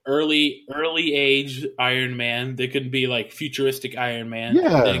like early age Iron Man. There could be like futuristic Iron Man.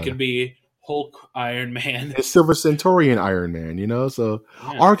 Yeah. Then it could be Hulk Iron Man. And Silver Centaurian Iron Man, So,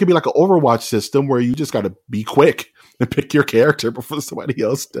 or it could be like an Overwatch system where you just got to be quick and pick your character before somebody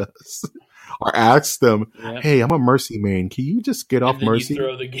else does. Or ask them, hey, I'm a Mercy main. Can you just get off Mercy? You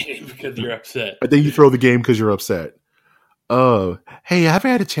throw the game because you're upset. And then you throw the game because you're upset. Hey, I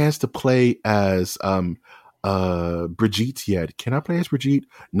haven't had a chance to play as Brigitte yet. Can I play as Brigitte?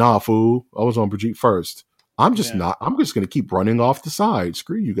 Nah, fool. I was on Brigitte first. I'm just not. I'm just going to keep running off the side.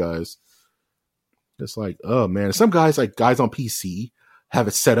 Screw you guys. It's like, oh, man. Some guys, like guys on PC, have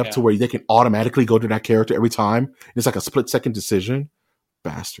it set up to where they can automatically go to that character every time. It's like a split-second decision.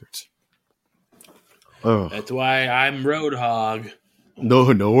 Bastards. That's why I'm Roadhog. No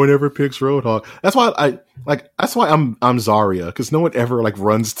one ever picks Roadhog. That's why that's why I'm Zarya, because no one ever like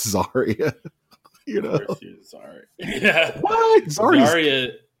runs to Zarya. Zarya. What?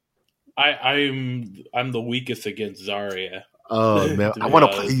 Zarya. I'm the weakest against Zarya. Oh man, I want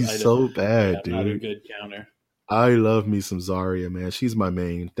to play you so bad, dude. Not a good counter. I love me some Zarya, man. She's my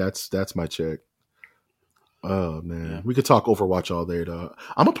main. That's my chick. Oh man, we could talk Overwatch all day, though.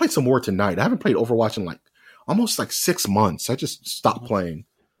 I'm gonna play some more tonight. I haven't played Overwatch in almost 6 months. I just stopped playing,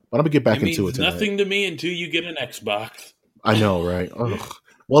 but I'm gonna get back into it tonight. Nothing to me until you get an Xbox. I know, right? Ugh.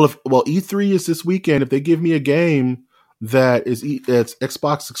 Well, E3 is this weekend. If they give me a game that's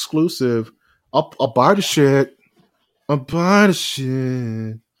Xbox exclusive, I'll buy the shit. I'll buy the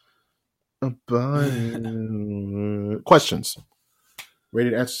shit. I'll buy it. Questions.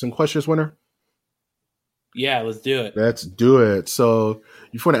 Ready to answer some questions, winner? Yeah, let's do it. Let's do it. So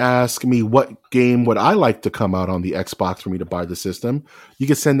if you want to ask me what game would I like to come out on the Xbox for me to buy the system, you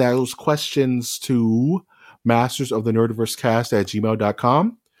can send those questions to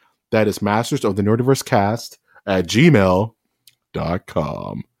mastersofthenerdiversecast@gmail.com. That is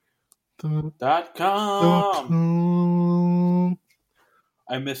mastersofthenerdiversecast@gmail.com. .com.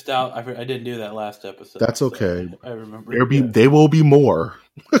 I missed out. I didn't do that last episode. That's okay. So I remember. There will be more.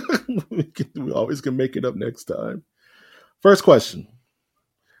 We always can make it up next time. First question.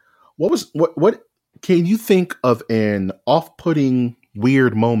 What can you think of an off-putting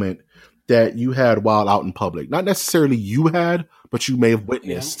weird moment that you had while out in public? Not necessarily you had, but you may have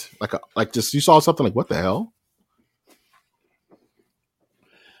witnessed. Like just you saw something like, what the hell?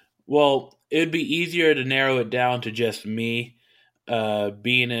 Well, it'd be easier to narrow it down to just me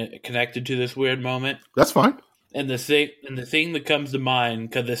being connected to this weird moment. That's fine. And the thing that comes to mind,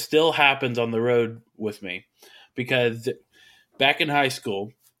 because it still happens on the road with me, because back in high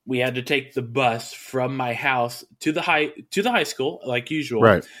school, we had to take the bus from my house to the high school, like usual.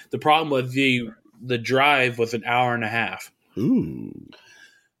 Right. The problem was the drive was an hour and a half. Ooh.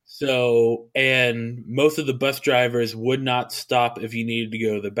 So, and most of the bus drivers would not stop if you needed to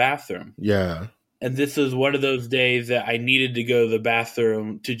go to the bathroom. Yeah. And this is one of those days that I needed to go to the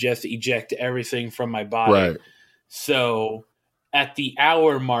bathroom to just eject everything from my body. Right. So at the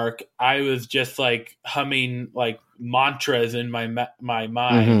hour mark, I was just like humming like mantras in my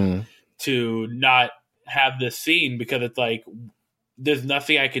mind to not have this scene, because it's like there's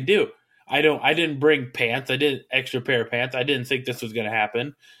nothing I can do. I didn't bring pants. I didn't extra pair of pants. I didn't think this was going to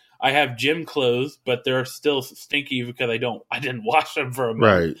happen. I have gym clothes, but they're still stinky because I didn't wash them for a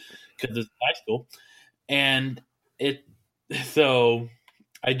month because it's high school. And so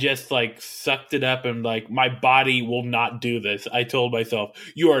I just like sucked it up and like my body will not do this. I told myself,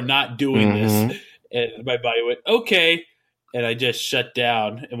 you are not doing this. And my body went, okay. And I just shut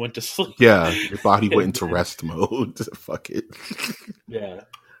down and went to sleep. Yeah, your body went into rest mode. Fuck it. Yeah.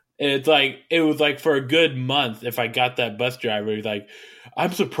 And it was like for a good month, if I got that bus driver, he's like,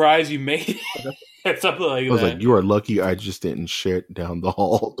 I'm surprised you made it. Or something like that. I was like, you are lucky I just didn't shit down the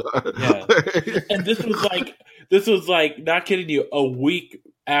hall. Yeah. And this was like, not kidding you, a week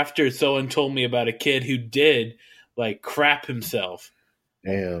after someone told me about a kid who did like crap himself.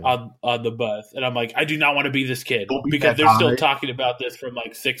 Damn. On the bus. And I'm like, I do not want to be this kid because they're still talking about this from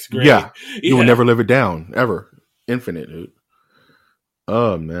like 6th grade. Yeah. You will never live it down. Ever. Infinite, dude.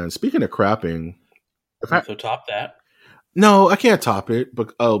 Oh, man. Speaking of crapping. So top that. No, I can't top it.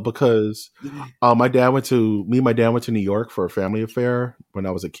 Because my dad went to New York for a family affair when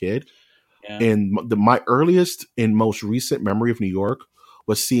I was a kid. Yeah. And my earliest and most recent memory of New York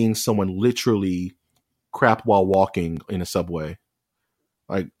was seeing someone literally crap while walking in a subway.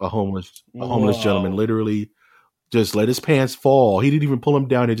 Like a homeless gentleman literally just let his pants fall. He didn't even pull them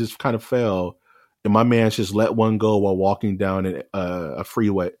down. It just kind of fell. And my man just let one go while walking down a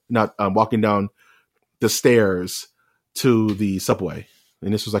freeway, walking down the stairs to the subway.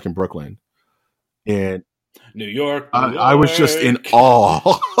 And this was like in Brooklyn. And New York. I was just in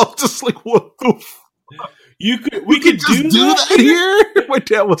awe. Just like, what the fuck? We could do that here? My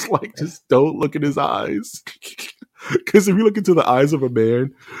dad was like, just don't look in his eyes. Because if you look into the eyes of a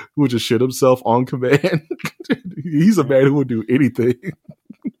man who would just shit himself on command, he's a man who would do anything.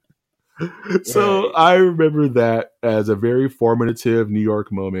 So I remember that as a very formative New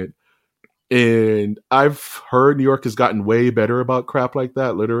York moment. And I've heard New York has gotten way better about crap like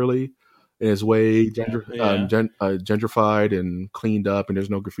that, literally. And it's way gentrified and cleaned up, and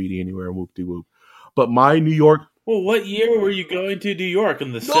there's no graffiti anywhere, whoop-de-whoop. But my New York... Well, what year were you going to New York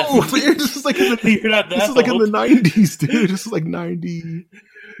in the 70s? This is like in the 90s, dude. This is like 90,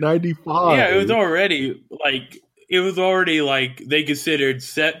 95. Yeah, it was already like they considered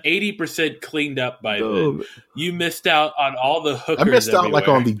 80% cleaned up by then. You missed out on all the hookers. I missed out everywhere. like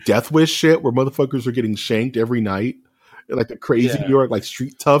on the Death Wish shit where motherfuckers are getting shanked every night. Like the crazy New York, like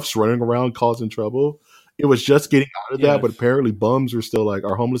street toughs running around causing trouble. It was just getting out of that, but apparently bums are still like,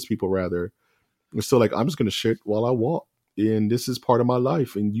 our homeless people rather. We're still like, I'm just going to shit while I walk. And this is part of my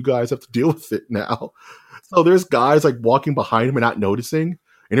life. And you guys have to deal with it now. So there's guys like walking behind him and not noticing.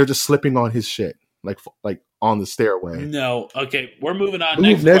 And they're just slipping on his shit. Like on the stairway. No. Okay. We're moving on.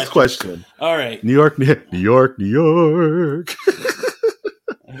 Next question. All right. New York.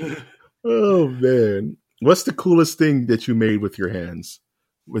 Oh, man. What's the coolest thing that you made with your hands?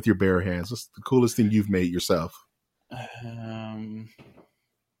 With your bare hands? What's the coolest thing you've made yourself?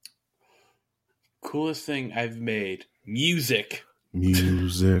 Coolest thing I've made. Music. I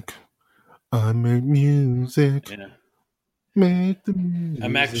make music. Yeah. Make the music.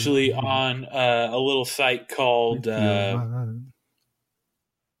 I'm actually on a little site called...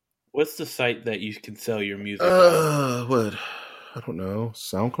 what's the site that you can sell your music on? What? I don't know.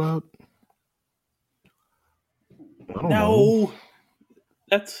 SoundCloud? I don't know.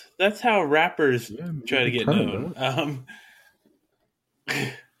 That's how rappers try to get known.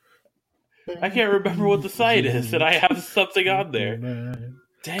 I can't remember what the site is, and I have something on there.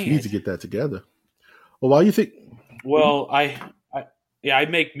 Dang, you need to get that together. Well, why do you think? Well, I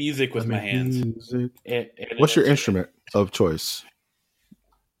make music with my hands. And what's your instrument of choice?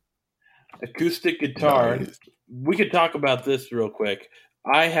 Acoustic guitar. Nice. We could talk about this real quick.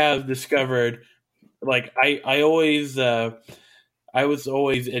 I have discovered, like, I was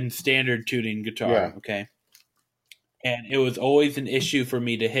always in standard tuning guitar, okay? And it was always an issue for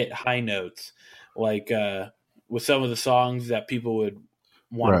me to hit high notes, like with some of the songs that people would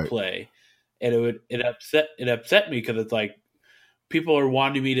want to play. And it upset me because it's like people are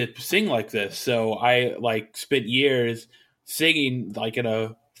wanting me to sing like this. So I like spent years singing like in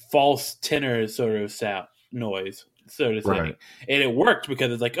a false tenor sort of sound noise, sort of thing. And it worked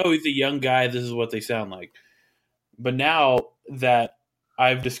because it's like, oh, he's a young guy. This is what they sound like. But now that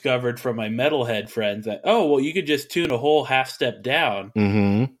I've discovered from my metalhead friends that, oh, well, you could just tune a whole half step down.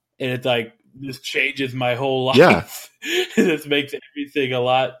 Mm-hmm. And it's like, this changes my whole life. Yeah. This makes everything a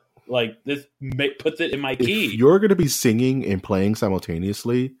lot like this, puts it in my key. If you're going to be singing and playing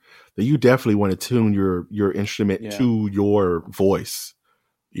simultaneously, then you definitely want to tune your instrument to your voice.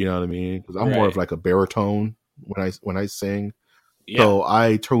 You know what I mean? Because I'm more of like a baritone when I sing. Yeah. So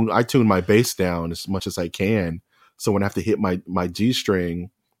I tune my bass down as much as I can. So when I have to hit my G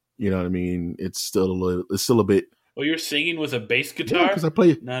string, you know what I mean? It's still a bit. Well, you're singing with a bass guitar? Yeah, because I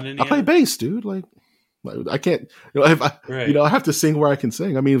play bass, dude. Like, Like, I can't, if I, I have to sing where I can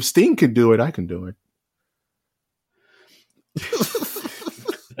sing. I mean, if Sting can do it, I can do it.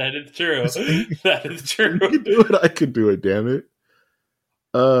 That is true. That is true. You can do it, I can do it, damn it.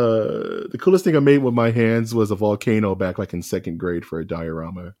 The coolest thing I made with my hands was a volcano back like in second grade for a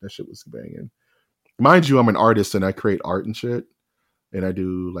diorama. That shit was banging. Mind you, I'm an artist and I create art and shit. And I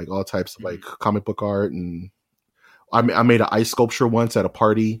do like all types of like comic book art. And I made an ice sculpture once at a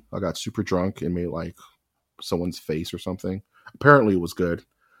party. I got super drunk and made like someone's face or something. Apparently it was good.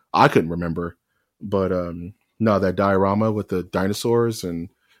 I couldn't remember. But no, that diorama with the dinosaurs and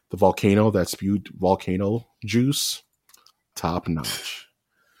the volcano that spewed volcano juice, top notch.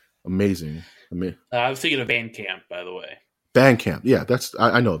 Amazing. I was thinking of Bandcamp, by the way. Bandcamp, yeah,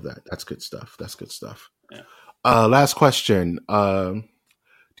 I know of that. That's good stuff. Yeah. Last question. Can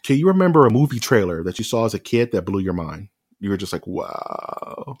you remember a movie trailer that you saw as a kid that blew your mind? You were just like,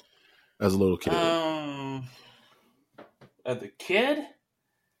 wow, as a little kid. As a kid?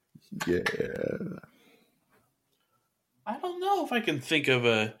 Yeah. I don't know if I can think of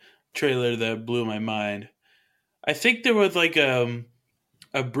a trailer that blew my mind. I think there was like a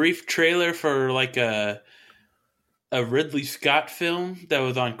brief trailer for like a Ridley Scott film that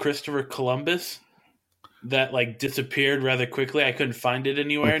was on Christopher Columbus that like disappeared rather quickly. I couldn't find it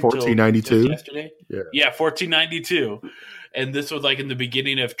anywhere until 1492 yesterday. Yeah, 1492. And this was like in the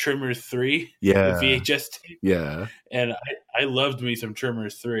beginning of Tremors 3. Yeah. The VHS tape. Yeah. And I loved me some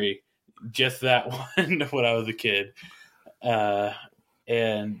Tremors 3. Just that one when I was a kid.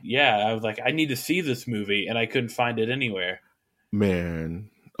 And yeah, I was like, I need to see this movie, and I couldn't find it anywhere.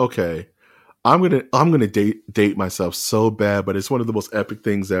 Man, okay, I'm gonna date myself so bad, but it's one of the most epic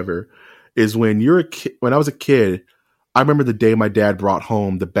things ever. Is when you're a kid. When I was a kid, I remember the day my dad brought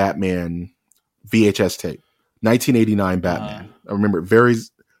home the Batman VHS tape, 1989 Batman. I remember it very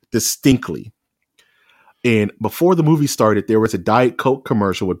distinctly. And before the movie started, there was a Diet Coke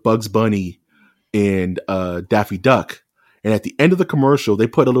commercial with Bugs Bunny and Daffy Duck. And at the end of the commercial, they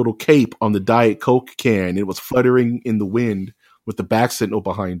put a little cape on the Diet Coke can. It was fluttering in the wind with the back signal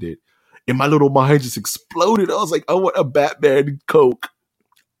behind it. And my little mind just exploded. I was like, I want a Batman Coke.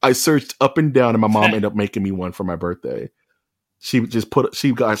 I searched up and down, and my mom ended up making me one for my birthday. She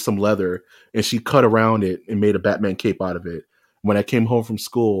got some leather, and she cut around it and made a Batman cape out of it. When I came home from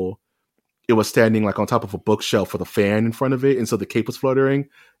school, it was standing like on top of a bookshelf with a fan in front of it. And so the cape was fluttering,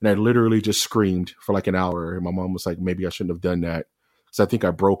 and I literally just screamed for like an hour. And my mom was like, maybe I shouldn't have done that, because I think I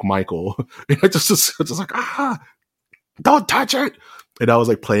broke Michael. And I just like, don't touch it. And I was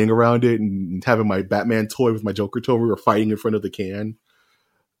like playing around it and having my Batman toy with my Joker toy. We were fighting in front of the can.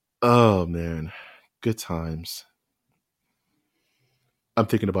 Oh man, good times. I'm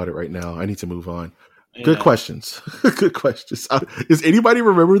thinking about it right now. I need to move on. Yeah. Good questions. Good questions. Does anybody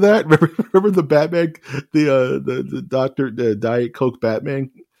remember that? Remember the Batman, the Doctor, the Diet Coke Batman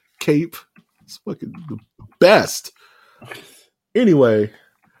cape? It's fucking the best. Anyway,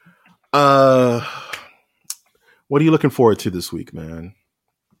 what are you looking forward to this week, man?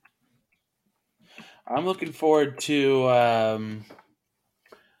 I'm looking forward to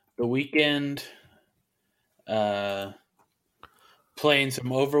the weekend. Playing some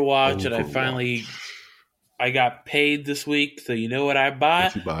Overwatch, and I got paid this week, so you know what I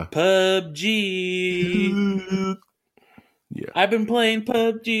bought? PUBG. Yeah. I've been playing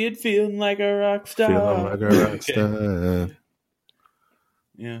PUBG and feeling like a rock star.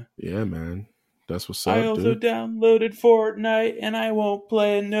 Yeah. Yeah, man. That's what's up, I also downloaded Fortnite, and I won't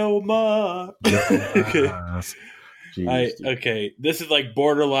play no more. Okay, this is like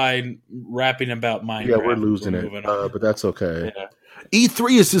borderline rapping about Minecraft. Yeah, we're losing it, but that's okay. Yeah.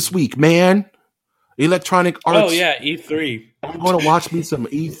 E3 is this week, man. Electronic Arts. Oh, yeah, E3. I'm going to watch me some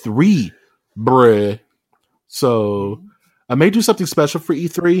E3, bruh. So I may do something special for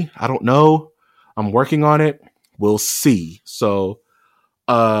E3. I don't know. I'm working on it. We'll see. So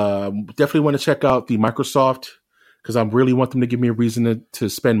definitely want to check out the Microsoft, because I really want them to give me a reason to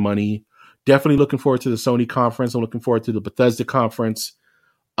spend money. Definitely looking forward to the Sony conference. I'm looking forward to the Bethesda conference.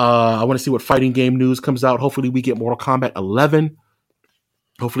 I want to see what fighting game news comes out. Hopefully we get Mortal Kombat 11.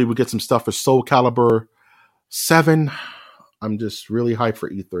 Hopefully we get some stuff for Soul Calibur 7. I'm just really hyped for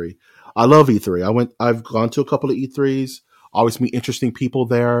E3. I love E3. I've gone to a couple of E3s. Always meet interesting people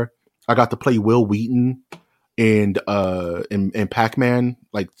there. I got to play Will Wheaton and Pac-Man,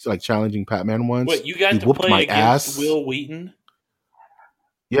 like challenging Pac-Man once. Wait, you got to play against Will Wheaton?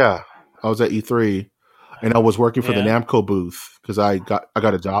 Yeah, I was at E3, and I was working for the Namco booth because I got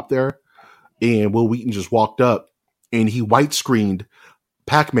a job there, and Will Wheaton just walked up and he white screened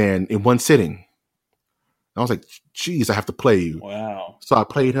Pac-Man in one sitting. I was like, geez, I have to play you. Wow. So I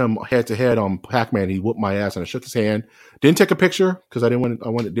played him head to head on Pac-Man. He whooped my ass and I shook his hand. Didn't take a picture because I didn't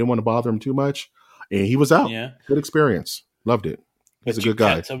want to bother him too much. And he was out. Yeah. Good experience. Loved it. He's a good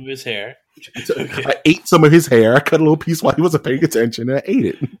guy. Cut some of his hair. Okay. I ate some of his hair. I cut a little piece while he wasn't paying attention and I ate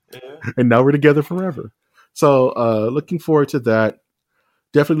it. Yeah. And now we're together forever. So looking forward to that.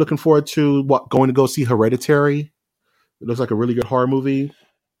 Definitely looking forward to going to go see Hereditary. It looks like a really good horror movie.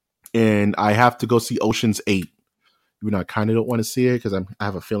 And I have to go see Ocean's 8. Even though I kind of don't want to see it because I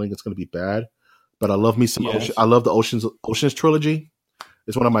have a feeling it's going to be bad. But I love me some Ocean. I love the Ocean's trilogy.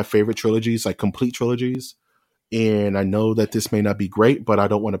 It's one of my favorite trilogies, like complete trilogies. And I know that this may not be great, but I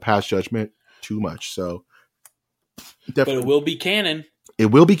don't want to pass judgment too much. So, definitely. But it will be canon. It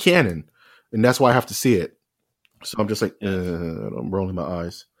will be canon. And that's why I have to see it. So I'm just like, I'm rolling my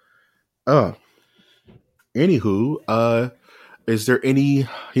eyes. Anywho, is there you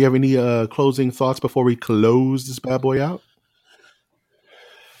have any closing thoughts before we close this bad boy out?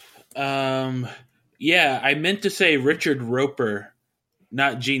 Yeah, I meant to say Richard Roper,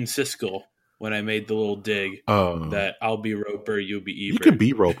 not Gene Siskel, when I made the little dig that I'll be Roper, you'll be Ebert. You can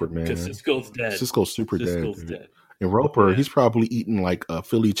be Roper, man. Because Siskel's dead. Siskel's super dead. And Roper, he's probably eating like a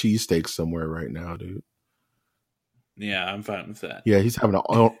Philly cheesesteak somewhere right now, dude. Yeah, I'm fine with that. Yeah, he's having an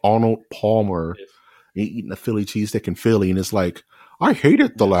Arnold Palmer eating a Philly cheesesteak in Philly, and it's like, I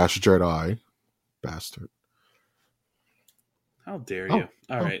hated The Last Jedi. Bastard. How dare you?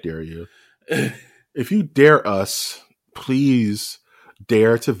 How dare you? If you dare us, please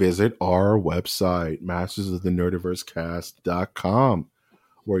dare to visit our website, mastersofthenerdiversecast.com,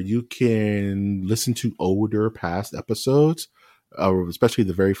 where you can listen to older past episodes, especially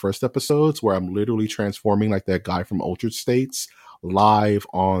the very first episodes, where I'm literally transforming like that guy from Altered States live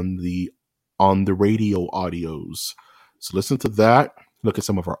on the radio audios. So listen to that. Look at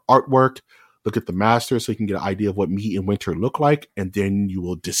some of our artwork. Look at the master so you can get an idea of what me and Winter look like, and then you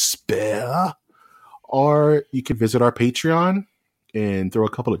will despair. Or you can visit our Patreon and throw a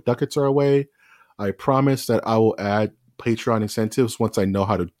couple of ducats our way. I promise that I will add Patreon incentives once I know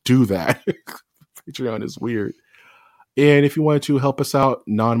how to do that. Patreon is weird. And if you wanted to help us out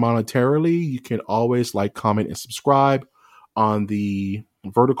non-monetarily, you can always like, comment, and subscribe on the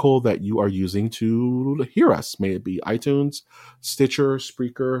vertical that you are using to hear us. May it be iTunes, Stitcher,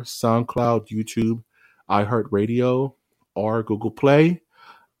 Spreaker, SoundCloud, YouTube, iHeartRadio, or Google Play.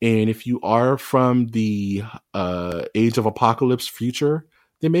 And if you are from the age of apocalypse future,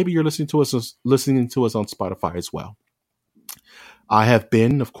 then maybe you're listening to us on Spotify as well. I have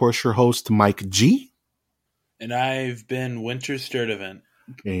been, of course, your host, Mike G. And I've been Winter Sturdivant.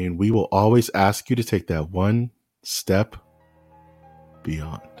 And we will always ask you to take that one step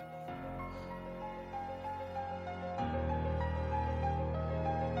beyond.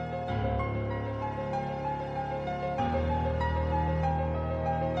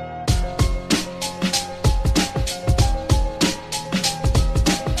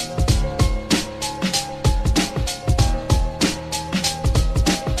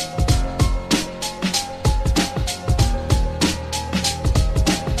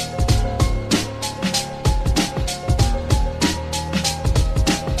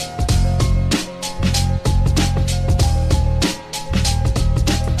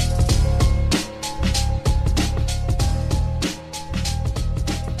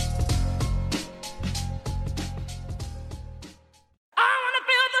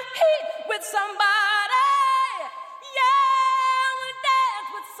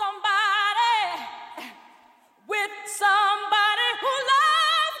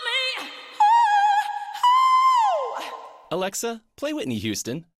 Alexa, play Whitney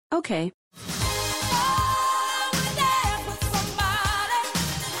Houston. Okay.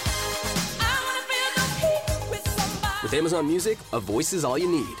 With Amazon Music, a voice is all you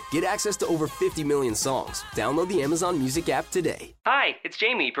need. Get access to over 50 million songs. Download the Amazon Music app today. Hi, it's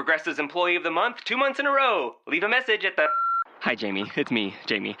Jamie, Progressive's Employee of the Month, 2 months in a row. Leave a message at the... Hi, Jamie. It's me,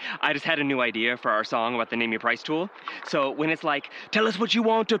 Jamie. I just had a new idea for our song about the Name Your Price tool. So when it's like, tell us what you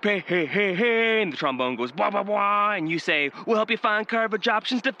want to pay, hey, hey, hey, and the trombone goes, blah, blah, blah, and you say, we'll help you find coverage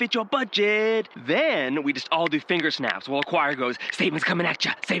options to fit your budget. Then we just all do finger snaps while a choir goes, savings coming at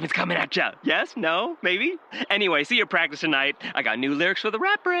ya, savings coming at ya. Yes? No? Maybe? Anyway, see you practice tonight. I got new lyrics for the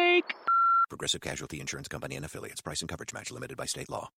rap break. Progressive Casualty Insurance Company and Affiliates. Price and coverage match limited by state law.